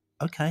like,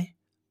 okay,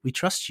 we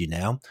trust you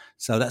now.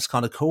 So that's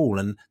kind of cool.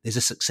 And there's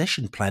a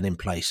succession plan in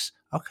place.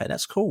 Okay,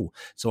 that's cool.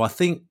 So I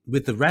think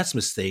with the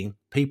Rasmus thing,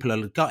 people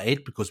are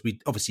gutted because we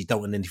obviously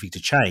don't want anything to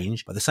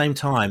change. But at the same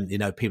time,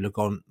 people have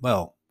gone,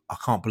 well, I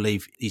can't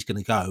believe he's going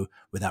to go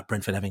without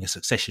Brentford having a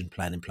succession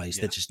plan in place.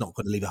 Yeah. They're just not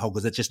going to leave a hole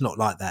because they're just not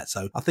like that.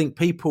 So I think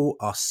people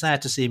are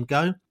sad to see him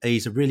go.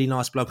 He's a really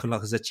nice bloke. And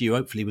like I said to you,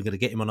 hopefully we're going to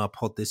get him on our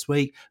pod this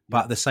week.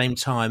 But at the same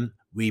time,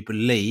 we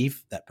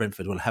believe that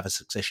Brentford will have a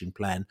succession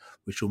plan,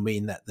 which will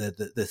mean that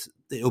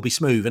it'll be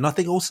smooth. And I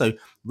think also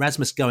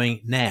Rasmus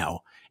going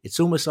now, it's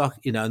almost like,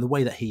 in the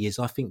way that he is,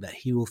 I think that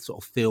he will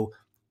sort of feel,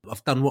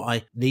 I've done what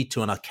I need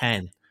to and I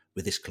can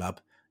with this club.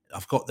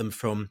 I've got them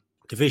from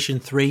Division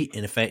 3,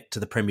 in effect, to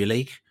the Premier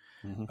League,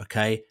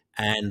 okay?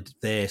 And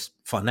they're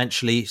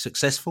financially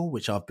successful,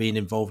 which I've been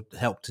involved,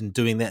 helped in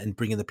doing that and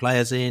bringing the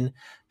players in.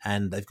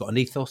 And they've got an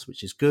ethos,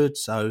 which is good.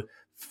 So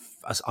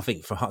I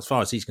think as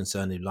far as he's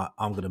concerned,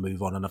 I'm going to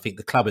move on. And I think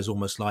the club is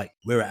almost like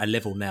we're at a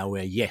level now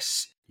where,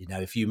 yes,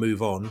 if you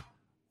move on,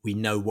 we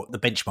know what the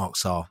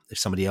benchmarks are if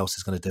somebody else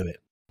is going to do it.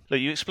 Look,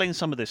 you explained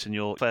some of this in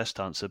your first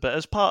answer, but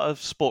as part of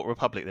Sport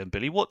Republic then,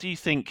 Billy, what do you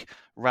think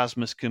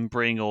Rasmus can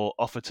bring or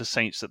offer to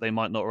Saints that they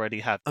might not already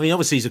have? I mean,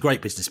 obviously he's a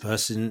great business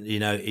person.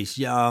 He's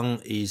young,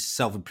 he's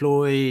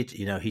self-employed,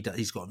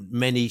 he's got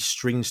many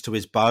strings to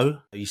his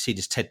bow. You see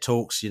his TED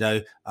Talks,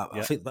 I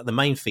think that the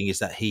main thing is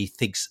that he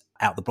thinks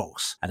out the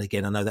box. And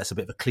again, I know that's a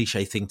bit of a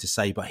cliche thing to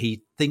say, but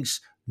he thinks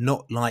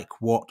not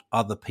like what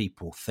other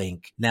people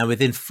think. Now,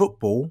 within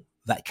football,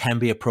 that can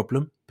be a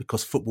problem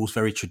because football's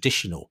very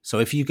traditional. So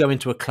if you go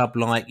into a club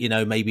like,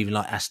 maybe even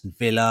like Aston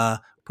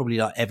Villa, probably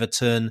like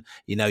Everton,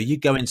 you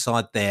go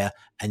inside there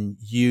and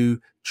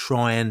you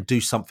try and do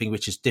something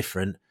which is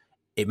different,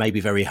 it may be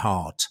very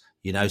hard,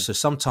 So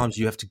sometimes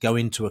you have to go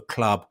into a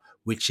club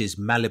which is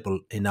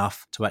malleable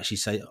enough to actually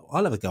say,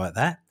 I'll have a go at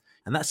that.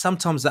 And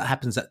sometimes that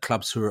happens at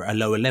clubs who are at a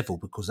lower level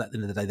because at the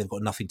end of the day, they've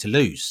got nothing to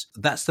lose.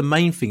 That's the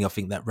main thing I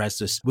think that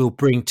Rasmus will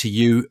bring to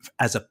you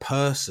as a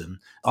person.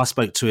 I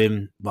spoke to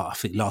him, I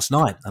think last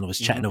night, and I was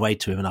chatting away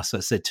to him, and I sort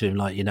of said to him,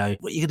 what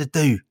are you going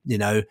to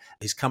do?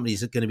 His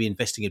companies are going to be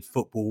investing in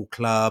football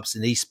clubs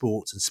and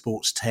esports and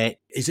sports tech.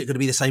 Is it going to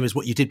be the same as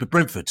what you did with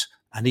Brentford?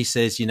 And he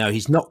says,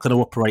 he's not going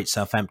to operate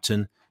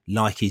Southampton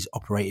like he's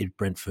operated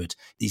Brentford.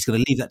 He's going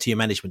to leave that to your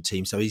management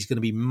team. So he's going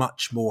to be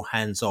much more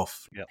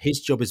hands-off. Yep. His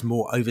job is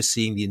more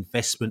overseeing the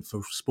investment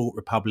for Sport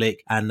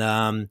Republic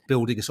and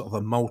building a sort of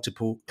a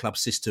multiple club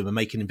system and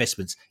making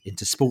investments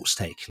into sports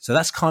tech. So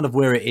that's kind of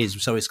where it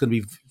is. So it's going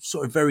to be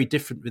sort of very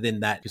different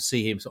within that. You'll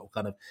see him sort of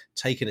kind of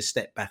taking a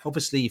step back.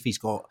 Obviously, if he's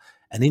got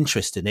an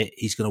interest in it,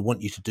 he's going to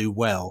want you to do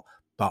well.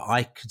 But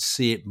I could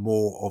see it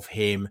more of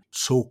him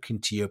talking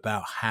to you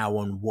about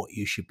how and what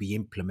you should be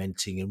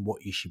implementing and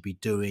what you should be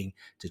doing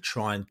to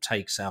try and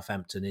take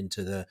Southampton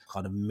into the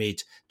kind of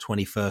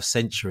mid-21st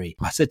century.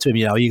 I said to him,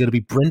 are you going to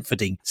be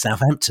Brentfording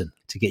Southampton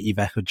to get you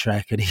back on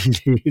track? And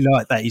he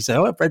like that. He said,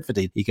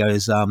 Brentfording. He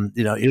goes,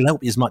 he'll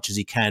help you as much as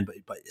he can, but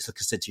like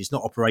I said to you, it's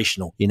not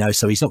operational,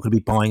 so he's not going to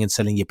be buying and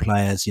selling your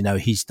players.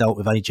 He's dealt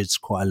with agents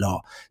quite a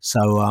lot.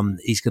 So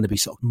he's going to be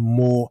sort of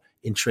more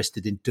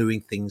interested in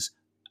doing things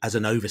as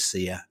an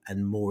overseer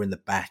and more in the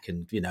back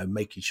and,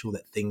 making sure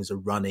that things are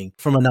running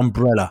from an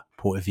umbrella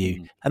point of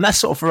view. And that's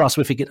sort of for us,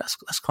 we're thinking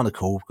that's kind of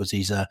cool because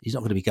he's not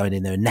going to be going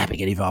in there and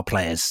nabbing any of our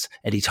players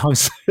anytime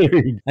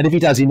soon. And if he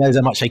does, he knows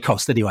how much they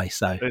cost anyway.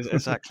 So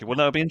exactly. Well,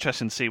 no, it'll be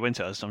interesting to see when it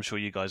does. I'm sure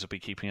you guys will be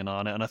keeping an eye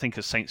on it. And I think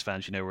as Saints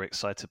fans, we're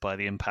excited by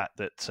the impact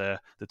that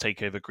the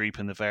Takeover Group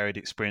and the varied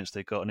experience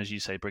they've got. And as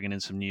you say, bringing in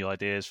some new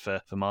ideas for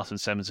Martin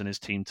Semmens and his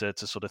team to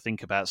sort of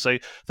think about. So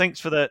thanks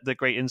for the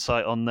great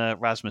insight on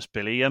Rasmus,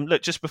 Billy.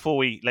 Look, just before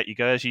we let you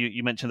go, as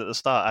you mentioned at the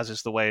start, as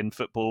is the way in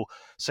football,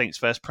 Saints'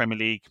 first Premier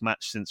League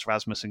match since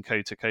Rasmus and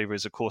co took over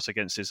is, of course,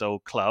 against his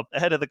old club.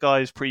 Ahead of the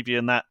guys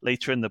previewing that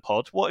later in the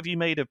pod, what have you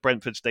made of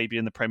Brentford's debut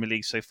in the Premier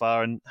League so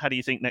far, and how do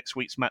you think next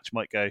week's match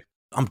might go?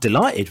 I'm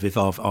delighted with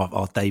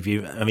our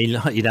debut. I mean,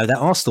 that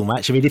Arsenal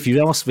match. I mean, if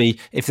you ask me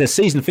if the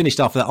season finished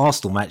after that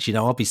Arsenal match,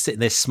 I'll be sitting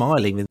there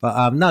smiling.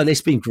 But no,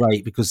 it's been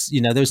great because,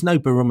 there's no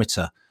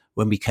barometer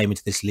when we came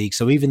into this league.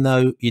 So even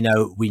though,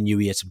 we knew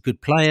we had some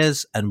good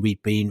players and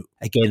we'd been,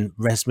 again,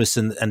 Rasmus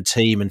and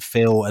team and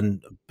Phil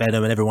and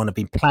Benham and everyone have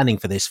been planning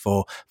for this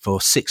for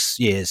 6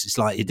 years. It's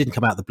like it didn't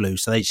come out of the blue.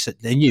 So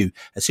they knew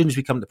as soon as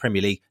we come to the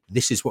Premier League,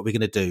 this is what we're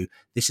going to do.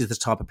 This is the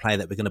type of player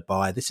that we're going to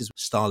buy. This is the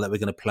style that we're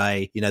going to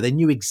play. They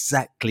knew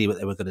exactly what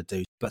they were going to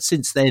do. But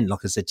since then, like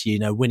I said to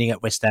you, winning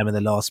at West Ham in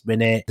the last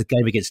minute, the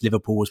game against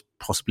Liverpool was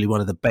possibly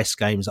one of the best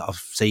games that I've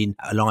seen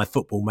a live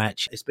football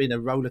match. It's been a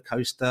roller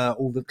coaster,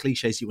 all the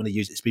cliches you want to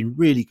use. It's been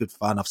really good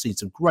fun. I've seen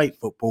some great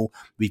football.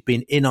 We've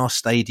been in our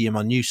stadium,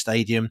 our new stadium,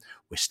 stadium.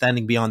 We're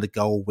standing behind the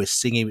goal. We're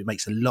singing. It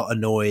makes a lot of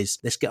noise.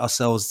 Let's get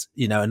ourselves,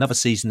 another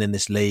season in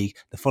this league.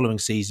 The following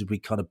season, we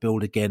kind of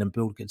build again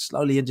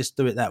slowly and just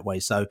do it that way.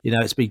 So,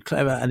 it's been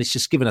clever and it's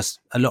just given us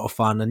a lot of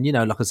fun. And,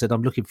 like I said,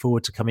 I'm looking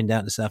forward to coming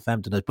down to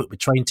Southampton. I booked my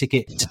train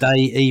ticket today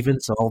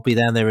even. So I'll be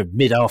down there at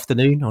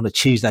mid-afternoon on a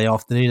Tuesday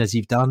afternoon, as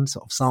you've done,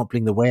 sort of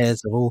sampling the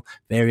wares of all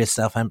various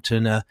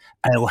Southampton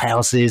ale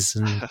houses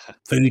and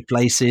food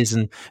places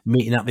and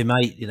meeting up with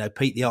mate,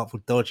 Pete the Artful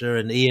Dodger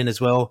and Ian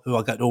as well, who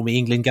I go to all my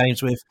England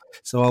games with.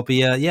 So I'll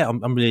be,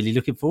 I'm really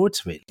looking forward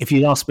to it. If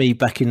you'd asked me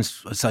back in,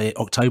 say,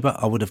 October,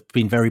 I would have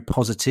been very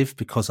positive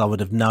because I would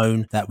have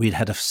known that we'd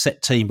had a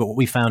set team. But what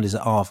we found is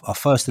that our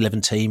first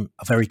 11 team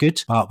are very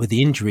good. But with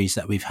the injuries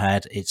that we've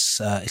had, it's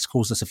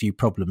caused us a few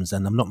problems.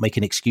 And I'm not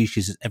making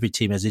excuses. Every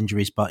team has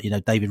injuries. But,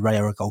 David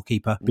Raya, our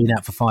goalkeeper, being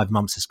out for 5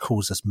 months has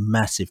caused us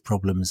massive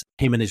problems.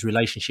 Him and his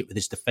relationship with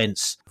his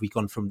defence, we've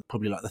gone from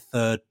probably like the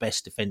third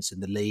best defence in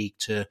the league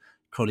to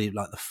probably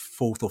like the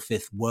fourth or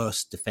fifth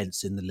worst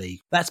defence in the league.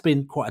 That's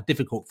been quite a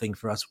difficult thing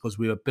for us because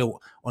we were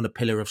built on a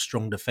pillar of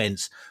strong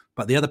defence.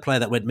 But the other player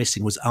that went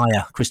missing was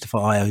Christopher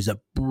Ajer, who's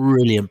a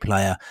brilliant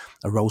player,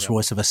 a Rolls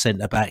Royce of a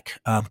centre-back,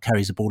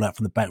 carries the ball out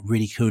from the back,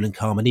 really cool and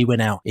calm. And he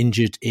went out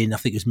injured in, I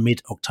think it was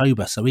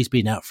mid-October. So he's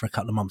been out for a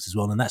couple of months as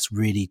well. And that's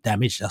really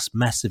damaged us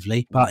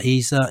massively. But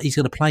he's going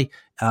to play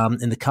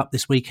in the Cup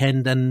this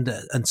weekend.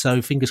 And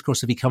so fingers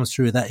crossed if he comes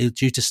through that, he's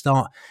due to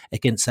start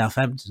against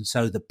Southampton.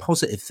 So the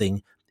positive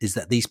thing is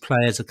that these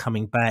players are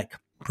coming back.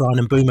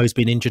 Brian Mbeumo's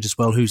been injured as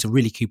well, who's a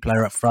really key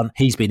player up front.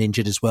 He's been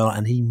injured as well,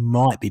 and he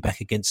might be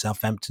back against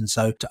Southampton.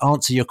 So to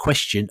answer your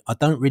question, I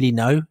don't really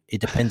know. It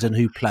depends on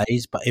who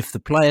plays. But if the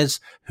players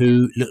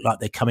who look like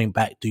they're coming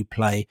back do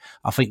play,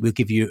 I think we'll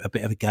give you a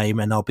bit of a game,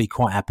 and I'll be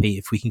quite happy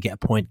if we can get a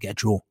point, get a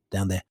draw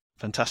down there.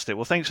 Fantastic.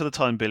 Well, thanks for the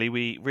time, Billy.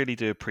 We really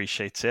do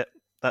appreciate it.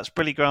 That's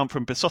Billy Graham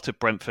from Besotted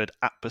Brentford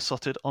at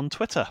Besotted on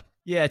Twitter.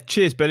 Yeah,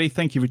 cheers, Billy.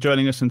 Thank you for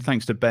joining us, and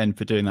thanks to Ben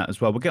for doing that as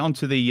well. We'll get on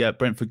to the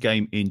Brentford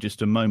game in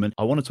just a moment.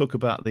 I want to talk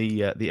about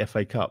the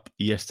FA Cup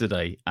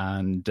yesterday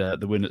and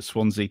the win at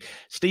Swansea.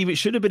 Steve, it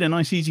should have been a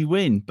nice, easy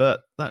win,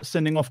 but that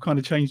sending off kind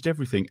of changed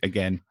everything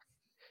again.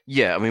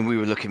 Yeah, I mean, we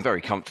were looking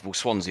very comfortable.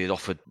 Swansea had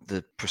offered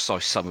the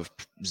precise sum of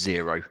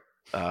 0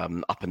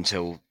 up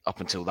until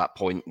that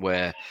point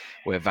where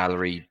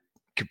Valerie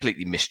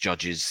completely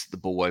misjudges the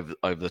ball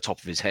over the top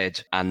of his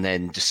head and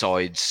then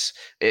decides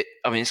it.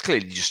 I mean, it's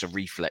clearly just a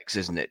reflex,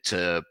 isn't it,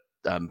 to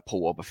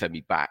pull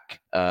Obafemi back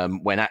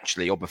when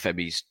actually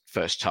Obafemi's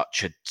first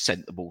touch had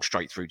sent the ball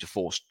straight through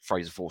to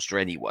Fraser Forster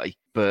anyway.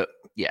 But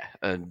yeah,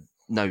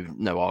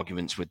 no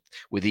arguments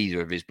with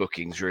either of his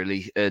bookings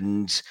really.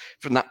 And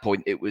from that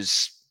point, it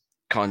was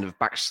kind of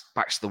backs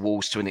to the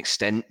walls to an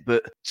extent.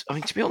 But I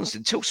mean, to be honest,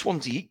 until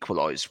Swansea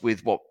equalised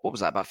with what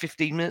was that, about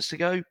 15 minutes to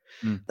go,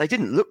 they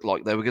didn't look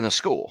like they were going to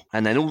score.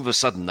 And then all of a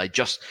sudden, they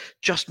just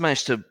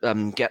managed to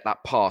get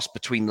that pass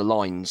between the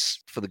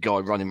lines for the guy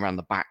running around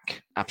the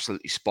back,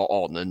 absolutely spot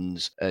on.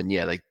 And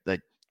yeah,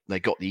 they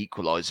got the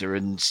equaliser.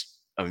 And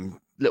I mean,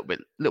 a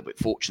little bit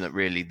fortunate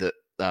really that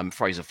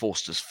Fraser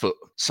Forster's foot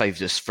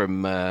saved us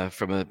from a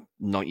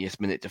 90th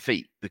minute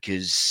defeat,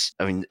 because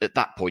I mean at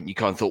that point you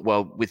kind of thought,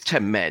 well, with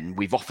 10 men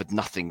we've offered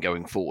nothing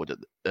going forward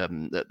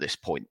at this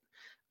point.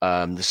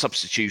 The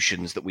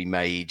substitutions that we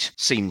made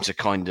seemed to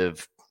kind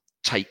of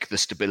take the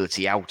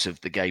stability out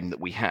of the game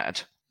that we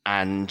had,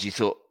 and you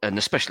thought, and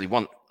especially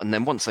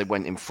once they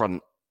went in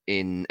front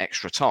in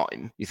extra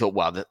time, you thought,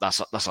 well, that's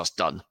us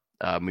done.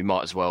 We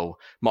might as well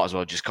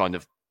just kind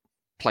of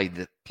play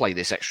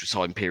this extra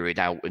time period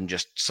out and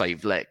just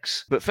save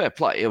legs. But fair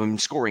play. I mean,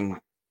 scoring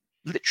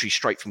literally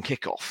straight from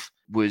kickoff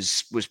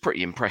was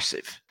pretty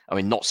impressive. I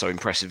mean, not so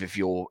impressive if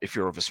you're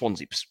of a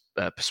Swansea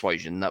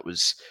persuasion. That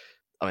was,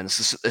 I mean, it's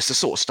the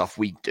sort of stuff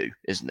we do,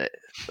 isn't it?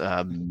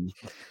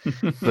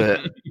 But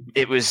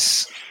it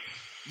was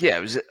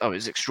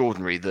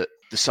extraordinary that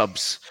the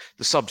subs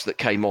that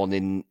came on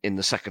in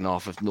the second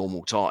half of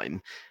normal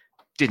time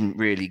didn't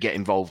really get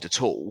involved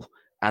at all,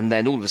 and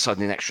then all of a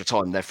sudden in extra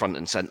time they're front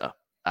and centre.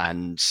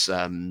 And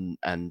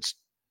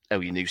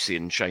Elyounoussi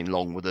and Shane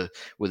Long were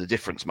the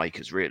difference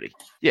makers, really.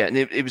 Yeah, and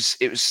it was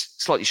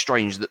slightly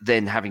strange that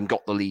then, having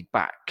got the lead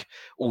back,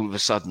 all of a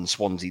sudden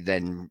Swansea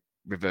then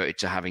reverted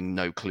to having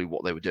no clue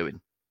what they were doing.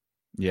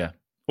 Yeah,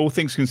 all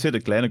things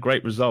considered, Glenn, a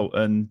great result.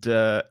 And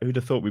who'd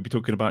have thought we'd be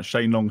talking about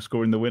Shane Long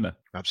scoring the winner?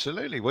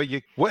 Absolutely. Well,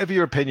 whatever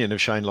your opinion of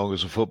Shane Long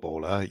as a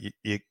footballer,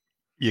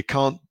 you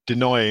can't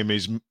deny him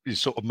his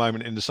sort of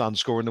moment in the sun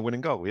scoring the winning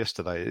goal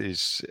yesterday.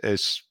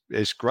 It's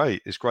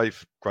great. It's great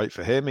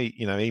for him.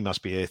 He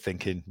must be here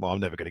thinking, well, I'm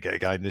never going to get a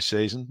game this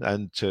season,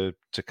 and to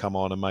come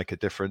on and make a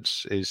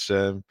difference is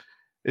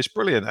it's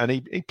brilliant. And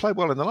he played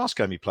well in the last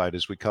game he played,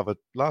 as we covered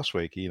last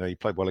week. He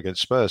played well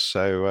against Spurs.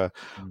 So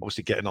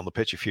obviously getting on the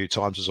pitch a few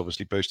times has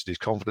obviously boosted his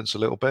confidence a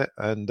little bit.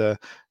 And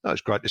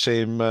it's great to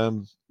see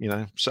him,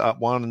 set up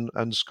one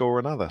and score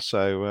another.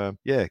 So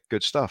yeah,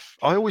 good stuff.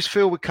 I always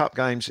feel with cup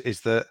games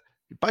is that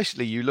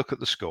basically you look at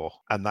the score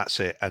and that's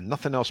it, and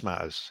nothing else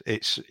matters.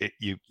 It's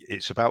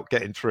about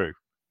getting through.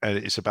 and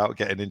it's about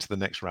getting into the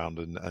next round,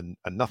 and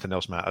nothing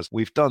else matters.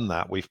 We've done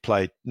that. We've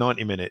played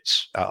 90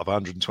 minutes out of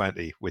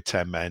 120 with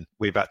 10 men.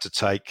 We've had to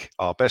take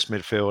our best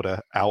midfielder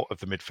out of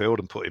the midfield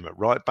and put him at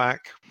right back.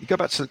 You go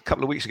back to a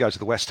couple of weeks ago to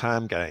the West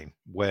Ham game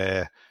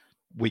where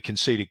we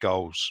conceded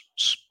goals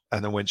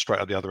and then went straight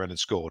up the other end and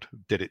scored.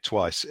 Did it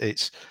twice.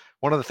 It's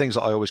one of the things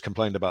that I always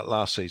complained about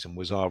last season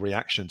was our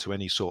reaction to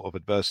any sort of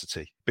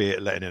adversity, be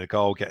it letting in a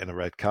goal, getting a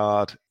red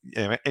card,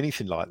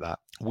 anything like that.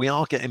 We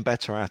are getting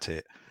better at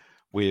it.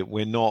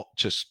 We're not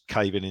just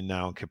caving in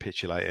now and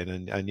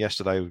capitulating. And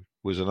yesterday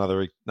was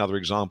another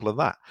example of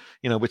that.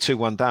 We're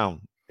 2-1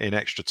 down in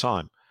extra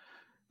time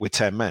with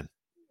 10 men.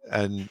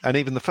 And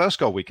even the first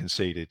goal we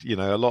conceded,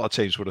 a lot of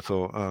teams would have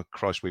thought, oh,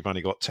 Christ, we've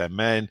only got 10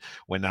 men.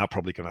 We're now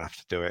probably going to have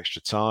to do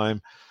extra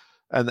time.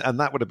 And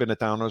that would have been a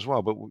downer as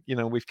well. But,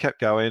 we've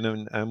kept going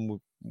and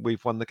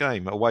we've won the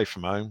game away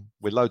from home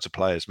with loads of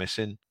players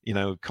missing,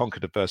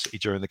 conquered adversity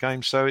during the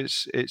game. So it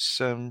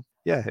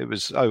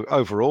was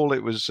overall,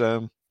 it was,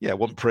 it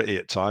wasn't pretty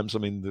at times. I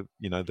mean,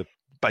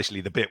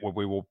 basically the bit where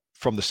we were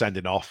from the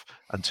sending off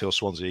until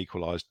Swansea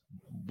equalised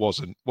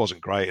wasn't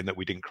great, and that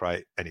we didn't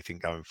create anything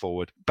going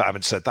forward. But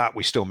having said that,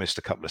 we still missed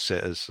a couple of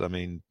sitters. I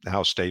mean,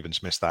 how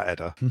Stevens missed that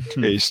header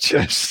is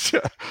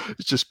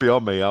just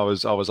beyond me. I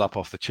was up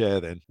off the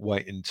chair then,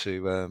 waiting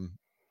to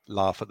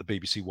laugh at the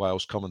BBC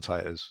Wales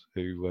commentators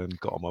who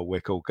got on my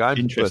wick all game.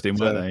 Interesting,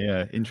 weren't they?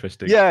 Yeah,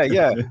 interesting.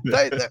 Yeah.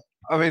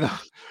 I mean, it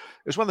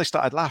was when they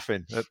started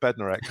laughing at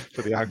Bednarek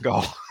for the own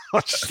goal. I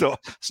just thought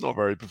it's not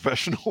very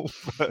professional,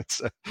 but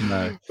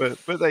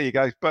there you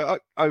go.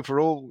 But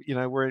overall,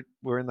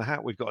 we're in the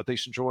hat. We've got a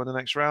decent draw in the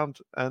next round,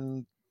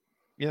 and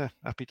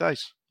happy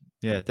days.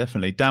 Yeah,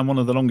 definitely. Dan, one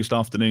of the longest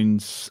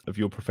afternoons of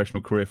your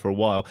professional career for a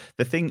while.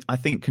 The thing I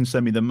think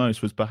concerned me the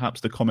most was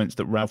perhaps the comments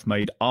that Ralph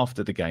made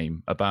after the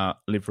game about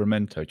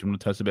Livramento. Do you want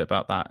to tell us a bit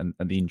about that and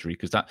the injury?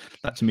 Because that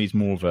to me is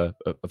more of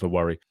a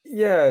worry.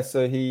 Yeah,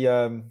 so he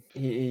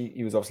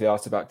was obviously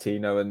asked about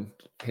Tino and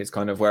his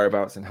kind of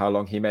whereabouts and how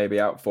long he may be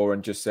out for,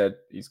 and just said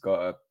he's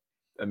got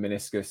a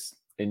meniscus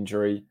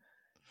injury.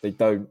 They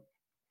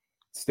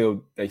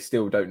still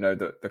don't know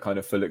the kind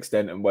of full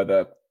extent and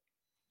whether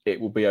it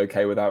will be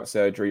okay without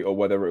surgery or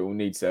whether it will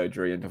need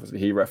surgery. And obviously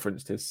he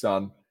referenced his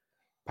son,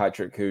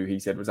 Patrick, who he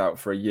said was out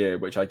for a year,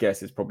 which I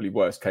guess is probably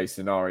worst case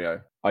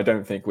scenario. I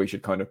don't think we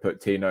should kind of put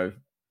Tino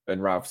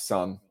and Ralph's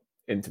son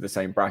into the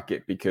same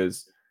bracket,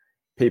 because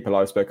people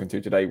I've spoken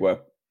to today were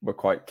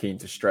quite keen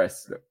to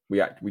stress that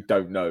we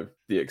don't know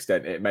the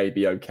extent. It may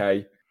be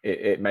okay.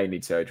 It may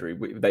need surgery.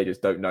 They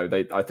just don't know.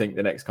 I think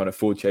the next kind of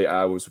 48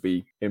 hours will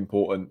be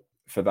important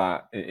for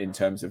that in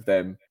terms of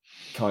them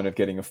kind of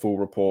getting a full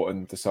report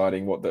and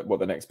deciding what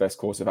the next best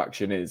course of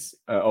action is.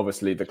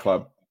 Obviously, the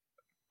club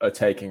are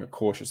taking a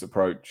cautious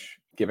approach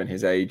given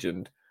his age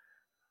and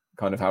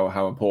kind of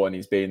how important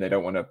he's been. They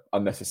don't want to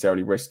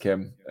unnecessarily risk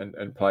him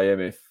and play him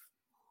if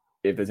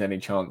there's any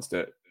chance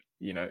that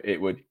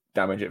it would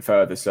damage it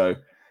further. So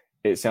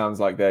it sounds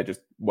like they're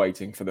just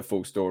waiting for the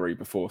full story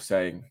before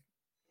saying,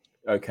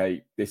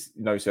 okay,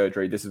 no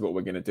surgery, this is what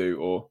we're going to do,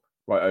 or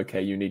right,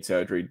 okay, you need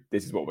surgery,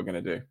 this is what we're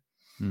going to do.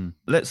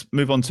 Let's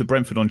move on to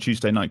Brentford on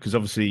Tuesday night, because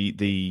obviously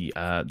the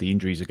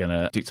injuries are going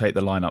to dictate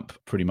the lineup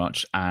pretty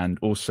much, and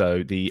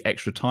also the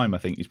extra time I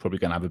think is probably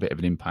going to have a bit of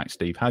an impact.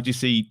 Steve, how do you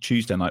see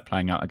Tuesday night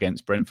playing out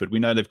against Brentford? We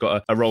know they've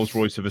got a Rolls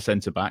Royce of a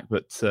centre back,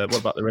 but what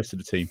about the rest of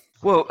the team?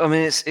 Well, I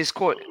mean, it's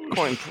quite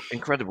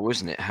incredible,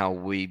 isn't it? How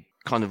we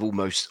kind of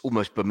almost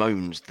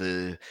bemoans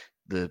the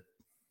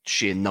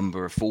sheer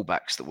number of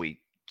fullbacks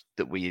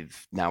that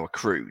we've now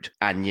accrued,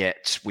 and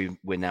yet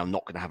we're now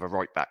not going to have a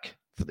right back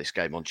for this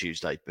game on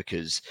Tuesday,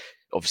 because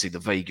obviously the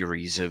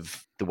vagaries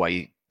of the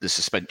way the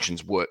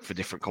suspensions work for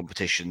different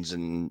competitions,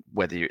 and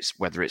whether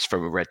it's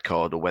from a red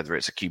card or whether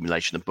it's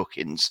accumulation of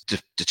bookings,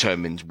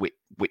 determines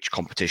which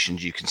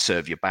competitions you can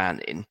serve your ban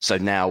in. So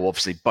now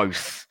obviously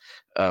both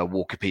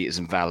Walker Peters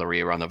and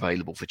Valerie are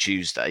unavailable for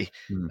Tuesday.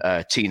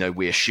 Tino,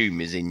 we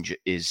assume,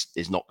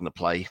 is not going to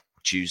play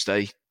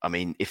Tuesday. I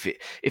mean, if it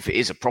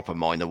is a proper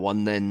minor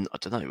one, then I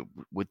don't know,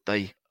 would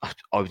they? I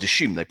would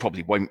assume they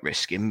probably won't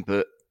risk him,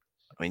 but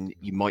I mean,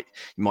 you might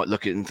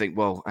look at it and think,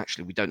 well,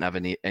 actually, we don't have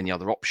any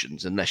other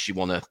options unless you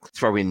want to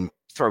throw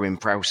in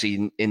Prowse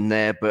in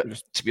there.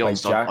 But to be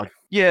honest, I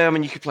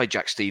mean, you could play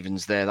Jack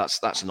Stevens there.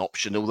 That's an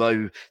option.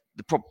 Although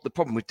the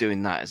problem with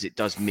doing that is it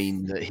does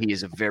mean that he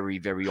is a very,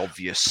 very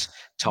obvious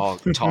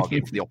target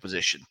for the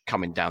opposition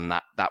coming down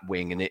that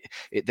wing, and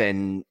it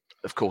then,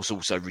 of course,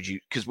 also reduce,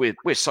 because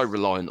we're so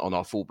reliant on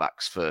our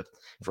fullbacks for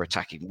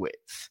attacking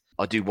width.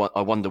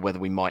 I wonder whether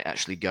we might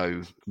actually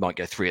go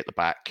three at the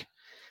back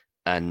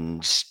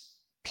and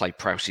play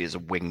Prowse as a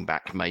wing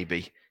back,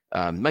 maybe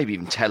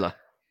even Teller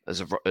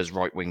as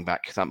right wing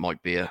back. That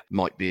might be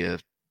a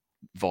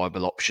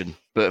viable option.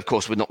 But of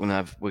course, we're going to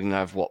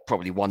have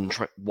probably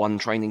one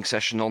training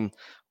session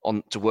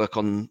on to work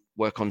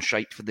on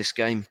shape for this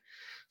game.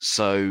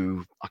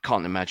 So I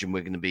can't imagine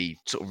we're going to be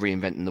sort of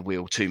reinventing the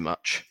wheel too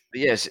much. But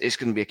yes, it's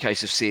going to be a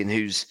case of seeing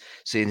who's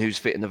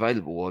fit and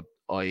available.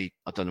 I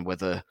don't know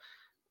whether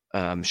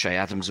Shay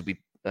Adams will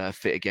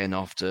fit again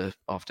after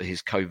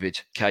his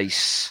COVID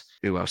case.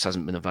 Who else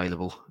hasn't been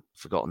available?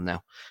 Forgotten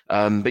now.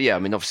 But yeah, I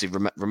mean, obviously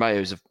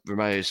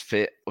Romeo's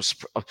fit.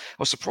 I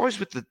was surprised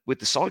with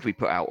the side we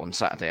put out on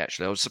Saturday.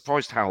 Actually, I was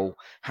surprised how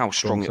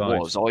strong it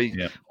was.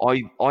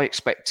 I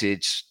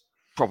expected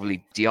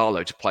probably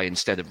Diallo to play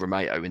instead of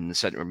Romeo in the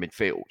centre of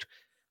midfield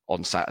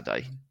on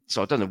Saturday.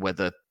 So I don't know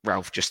whether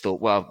Ralph just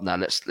thought, well, no,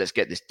 let's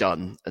get this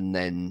done and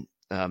then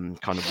kind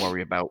of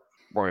worry about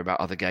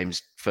other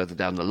games further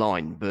down the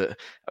line. But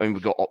I mean,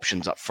 we've got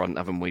options up front,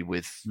 haven't we,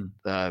 with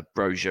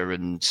Brozier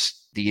and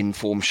the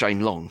informed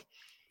Shane Long.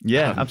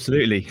 Yeah,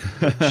 absolutely.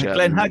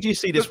 Glenn, how do you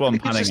see this one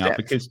panning out?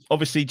 Because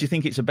obviously, do you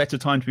think it's a better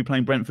time to be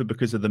playing Brentford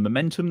because of the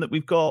momentum that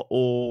we've got,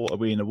 or are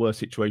we in a worse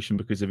situation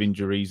because of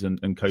injuries and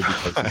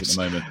COVID cases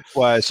at the moment?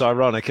 Well, it's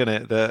ironic, isn't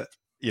it, that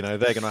they're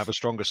going to have a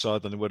stronger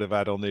side than they would have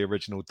had on the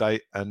original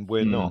date, and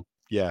we're not.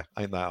 Yeah,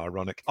 ain't that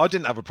ironic? I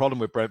didn't have a problem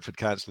with Brentford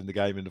cancelling the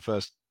game in the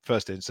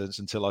first instance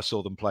until I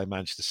saw them play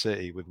Manchester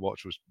City with what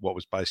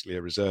was basically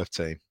a reserve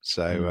team.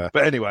 So,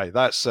 but anyway,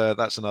 that's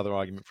another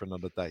argument for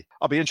another day.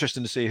 I'll be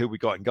interested to see who we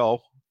got in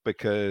goal,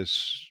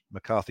 because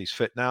McCarthy's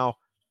fit now,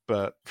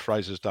 but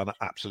Fraser's done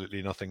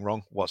absolutely nothing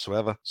wrong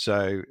whatsoever.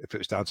 So if it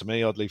was down to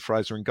me, I'd leave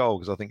Fraser in goal,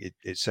 because I think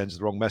it sends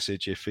the wrong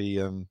message if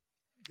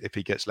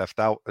he gets left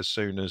out as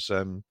soon as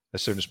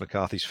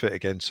McCarthy's fit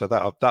again. So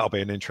that'll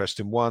be an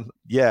interesting one.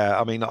 Yeah,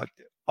 I mean,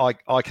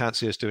 I can't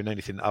see us doing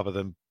anything other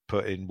than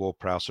put in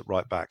Ward-Prowse at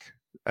right back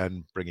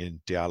and bring in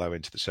Diallo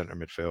into the centre of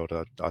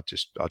midfield. I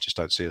just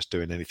don't see us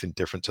doing anything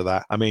different to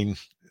that. I mean,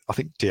 I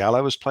think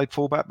Diallo has played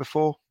fullback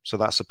before, so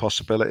that's a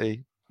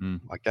possibility.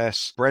 I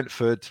guess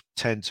Brentford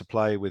tend to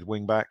play with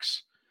wing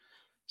backs.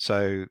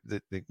 So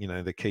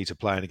the key to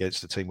playing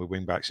against a team with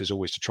wing backs is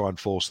always to try and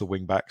force the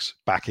wing backs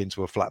back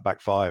into a flat back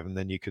five, and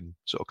then you can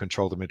sort of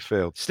control the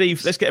midfield.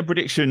 Steve, let's get a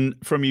prediction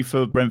from you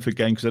for Brentford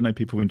game, because I know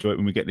people enjoy it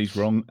when we get these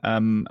wrong. How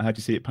do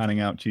you see it panning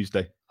out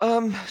Tuesday?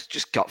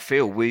 Just gut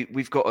feel.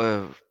 We've got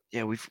a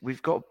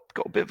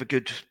bit of a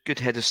good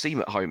head of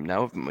steam at home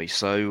now, haven't we?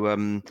 So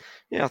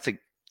I think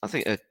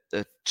a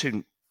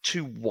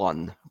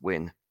 2-1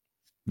 win.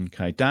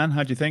 Okay, Dan,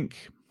 how do you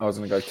think? I was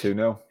going to go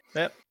 2-0.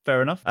 Yep,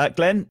 fair enough.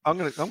 Glenn,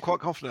 I'm quite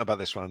confident about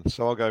this one,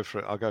 so I'll go for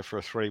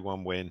a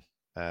 3-1 win.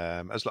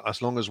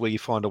 As long as we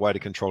find a way to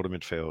control the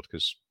midfield,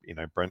 because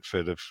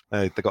Brentford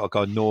they've got a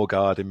guy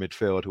Norgard in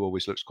midfield who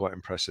always looks quite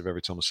impressive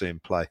every time I see him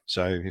play.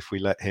 So if we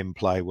let him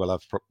play, we'll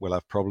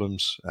have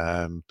problems.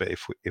 But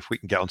if we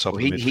can get on top of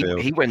the midfield,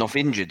 he went off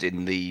injured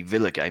in the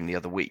Villa game the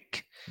other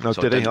week. No,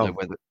 so did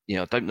he?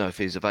 I don't know if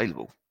he's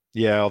available.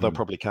 Yeah, they'll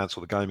probably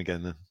cancel the game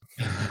again then.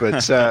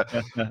 But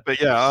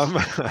yeah,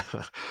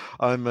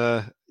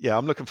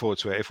 I'm looking forward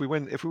to it. If we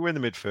win the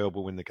midfield,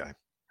 we'll win the game.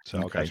 So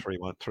I'll go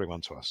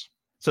 3-1 to us.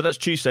 So that's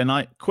Tuesday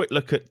night. Quick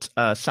look at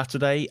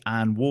Saturday,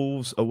 and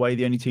Wolves away,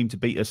 the only team to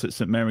beat us at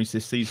St Mary's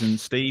this season.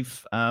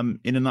 Steve, in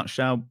a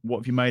nutshell, what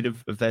have you made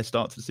of their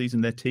start to the season,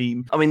 their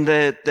team? I mean,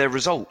 their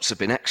results have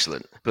been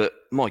excellent, but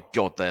my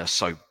God, they are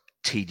so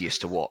tedious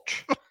to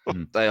watch.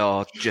 They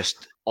are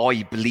just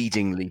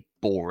eye-bleedingly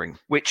boring,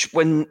 which,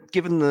 when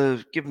given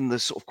the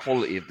sort of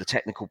quality of the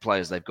technical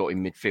players they've got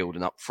in midfield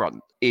and up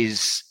front,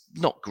 is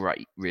not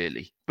great,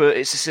 really. But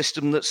it's a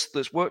system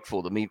that's worked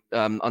for them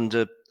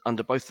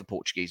under both the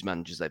Portuguese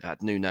managers they've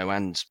had. Nuno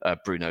and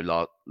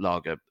Bruno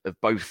Lage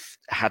have both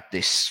had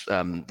this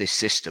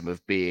system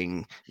of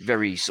being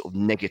very sort of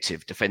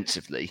negative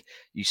defensively.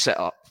 You set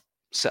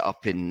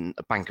up in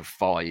a bank of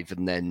five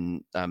and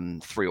then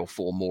 3 or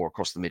 4 more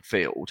across the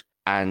midfield,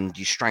 and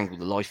you strangle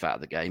the life out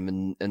of the game,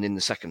 and in the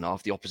second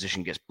half the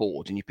opposition gets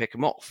bored and you pick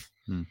them off.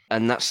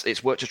 And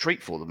it's worked a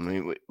treat for them. I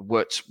mean, it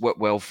worked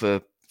well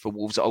for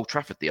Wolves at Old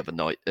Trafford the other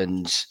night,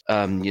 and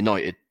Man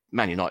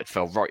United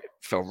fell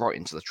right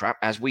into the trap,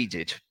 as we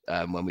did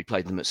when we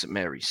played them at St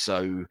Mary's.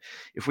 So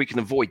if we can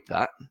avoid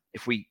that,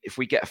 if we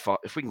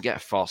can get a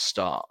fast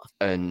start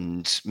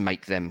and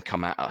make them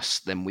come at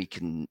us, then we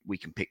can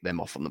pick them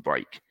off on the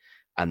break,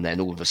 and then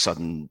all of a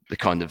sudden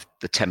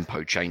the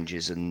tempo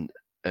changes, and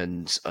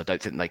I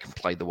don't think they can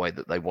play the way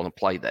that they want to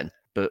play then.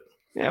 But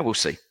yeah, we'll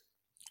see.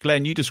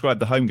 Glenn, you described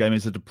the home game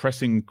as a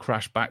depressing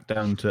crash back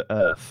down to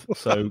earth.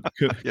 So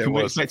can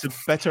we expect a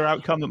better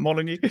outcome at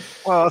Molineux?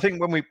 Well, I think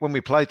when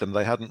we played them,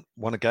 they hadn't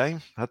won a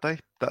game, had they?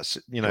 That's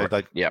they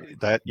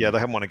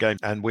hadn't won a game,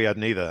 and we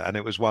hadn't either. And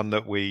it was one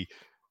that we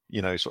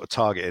sort of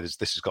targeted as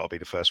this has got to be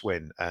the first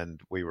win, and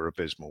we were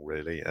abysmal,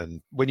 really.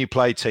 And when you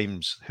play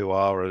teams who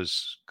are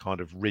as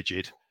kind of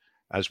rigid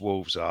as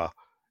Wolves are,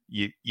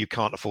 you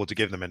can't afford to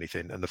give them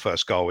anything, and the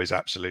first goal is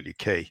absolutely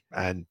key.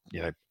 And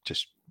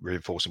just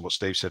reinforcing what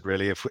Steve said,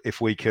 really, if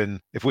we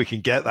can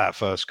get that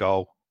first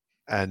goal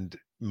and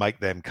make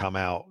them come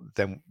out,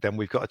 then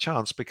we've got a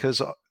chance, because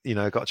got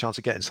a chance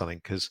of getting something.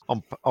 Because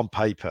on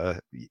paper,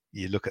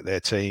 you look at their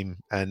team,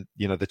 and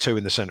the two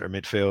in the centre of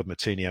midfield,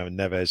 Moutinho and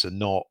Neves,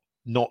 are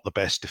not the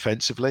best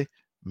defensively.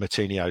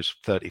 Moutinho's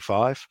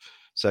 35,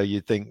 so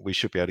you'd think we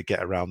should be able to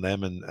get around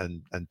them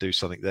and do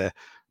something there.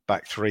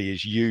 Back three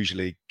is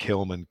usually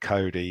Kilman,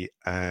 Cody,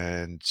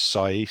 and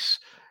Saiss,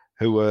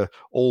 who are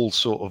all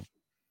sort of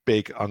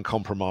big,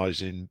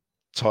 uncompromising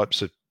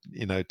types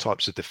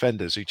of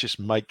defenders who just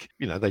make,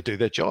 they do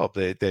their job.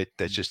 They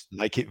just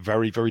make it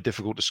very, very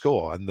difficult to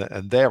score,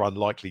 and they're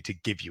unlikely to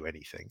give you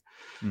anything.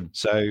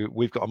 So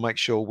we've got to make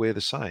sure we're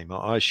the same.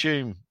 I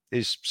assume,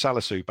 is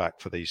Salisu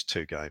back for these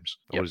 2 games,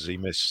 or does he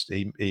miss?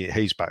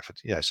 He's back for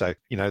So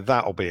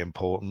that'll be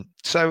important.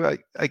 So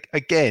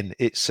again,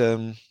 it's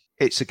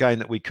a game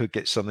that we could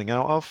get something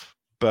out of,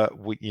 but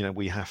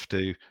we have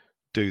to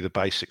do the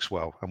basics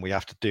well, and we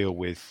have to deal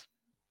with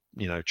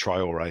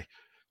Traore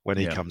when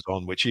he comes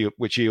on, which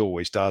he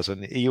always does,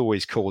 and he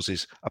always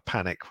causes a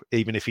panic,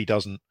 even if he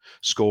doesn't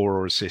score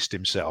or assist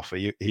himself.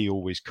 He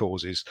always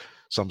causes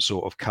some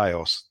sort of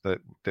chaos that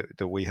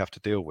we have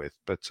to deal with.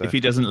 But if he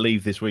doesn't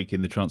leave this week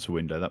in the transfer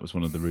window, that was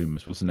one of the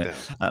rumours, wasn't it?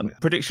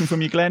 Prediction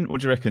from you, Glenn?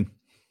 What do you reckon?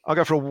 I'll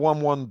go for a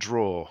 1-1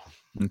 draw.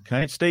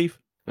 Okay, Steve?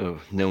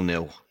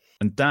 0-0.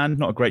 And Dan,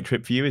 not a great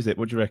trip for you, is it?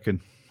 What do you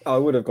reckon? I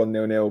would have gone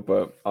 0-0,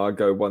 but I'll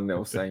go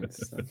 1-0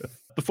 Saints.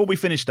 Before we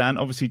finish, Dan,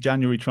 obviously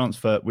January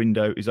transfer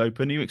window is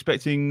open. Are you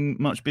expecting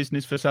much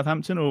business for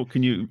Southampton, or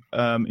can you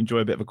enjoy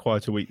a bit of a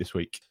quieter week this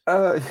week?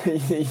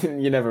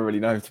 You never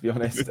really know, to be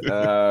honest.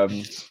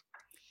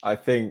 I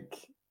think,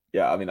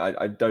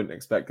 I don't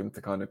expect them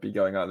to kind of be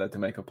going out there to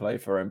make a play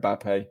for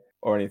Mbappe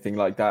or anything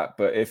like that.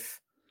 But if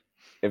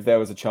there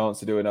was a chance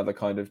to do another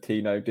kind of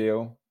Tino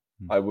deal,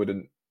 I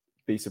wouldn't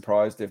be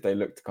surprised if they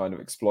look to kind of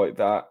exploit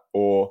that.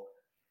 Or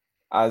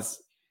I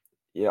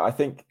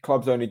think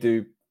clubs only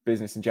do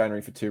business in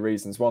January for 2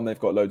 reasons. One, they've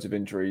got loads of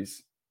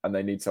injuries and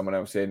they need someone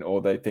else in, or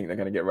they think they're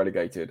going to get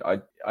relegated.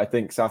 I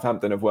think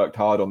Southampton have worked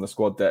hard on the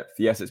squad depth.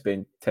 Yes, it's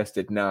being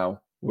tested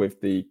now with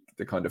the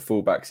kind of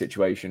fullback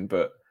situation,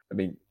 but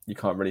you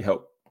can't really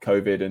help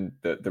COVID, and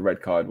the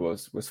red card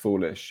was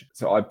foolish.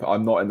 So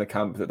I'm not in the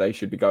camp that they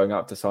should be going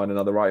out to sign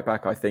another right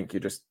back. I think you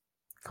just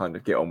kind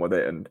of get on with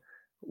it, and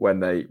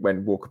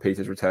when Walker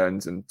Peters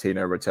returns and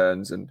Tino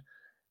returns, and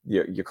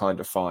you're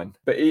kind of fine.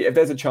 But if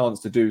there's a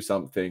chance to do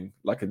something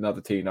like another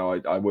Tino,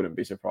 I wouldn't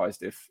be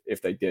surprised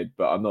if they did,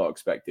 but I'm not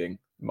expecting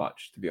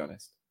much, to be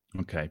honest.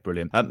 Okay,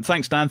 brilliant.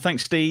 Thanks, Dan.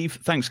 Thanks, Steve.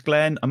 Thanks,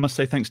 Glenn. I must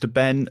say thanks to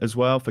Ben as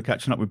well for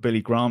catching up with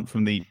Billy Grant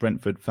from the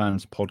Brentford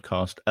Fans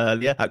podcast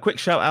earlier. A quick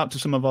shout out to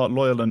some of our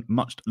loyal and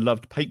much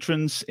loved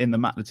patrons in the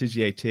Matt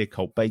Letizia tier: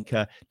 Colt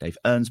Baker, Dave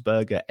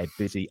Ernsberger, Ed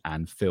Busy,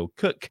 and Phil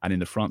Cook. And in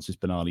the Francis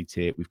Benali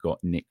tier, we've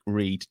got Nick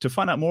Reed. To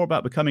find out more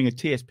about becoming a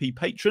TSP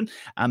patron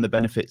and the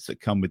benefits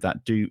that come with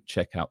that, do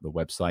check out the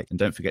website. And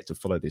don't forget to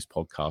follow this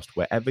podcast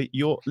wherever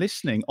you're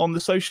listening. On the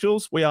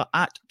socials, we are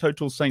at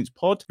Total Saints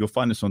Pod. You'll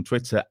find us on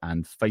Twitter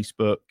and Facebook,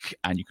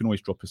 and you can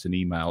always drop us an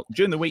email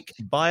during the week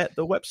via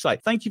the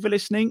website. Thank you for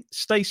listening.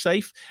 Stay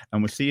safe,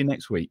 and we'll see you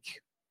next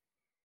week.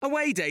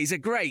 Away days are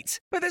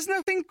great, but there's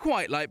nothing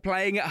quite like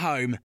playing at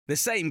home. The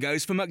same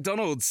goes for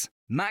McDonald's.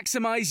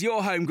 Maximise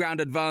your home ground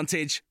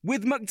advantage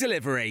with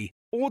McDelivery.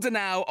 Order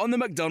now on the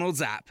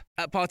McDonald's app.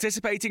 At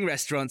participating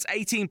restaurants,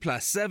 18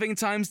 plus, serving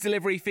times,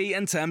 delivery fee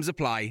and terms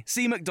apply.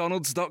 See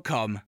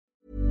mcdonalds.com.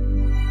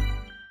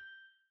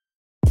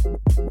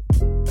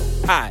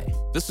 Hi,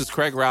 this is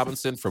Craig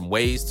Robinson from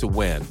Ways to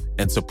Win,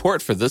 and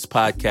support for this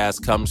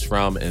podcast comes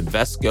from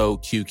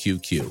Invesco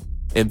QQQ.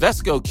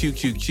 Invesco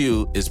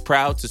QQQ is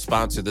proud to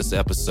sponsor this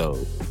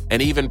episode,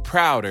 and even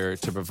prouder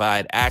to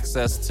provide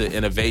access to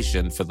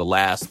innovation for the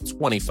last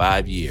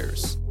 25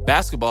 years.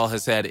 Basketball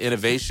has had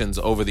innovations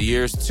over the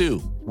years, too.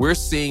 We're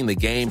seeing the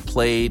game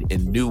played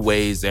in new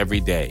ways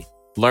every day.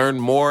 Learn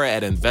more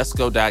at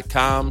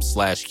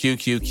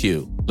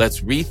Invesco.com/QQQ.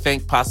 Let's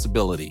rethink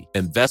possibility.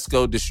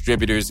 Invesco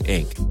Distributors,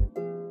 Inc.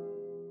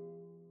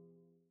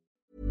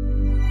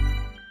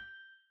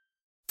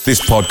 This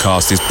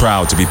podcast is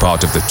proud to be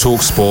part of the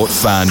TalkSport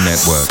Fan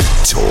Network.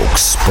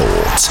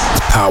 TalkSport.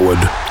 Powered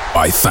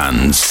by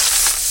fans.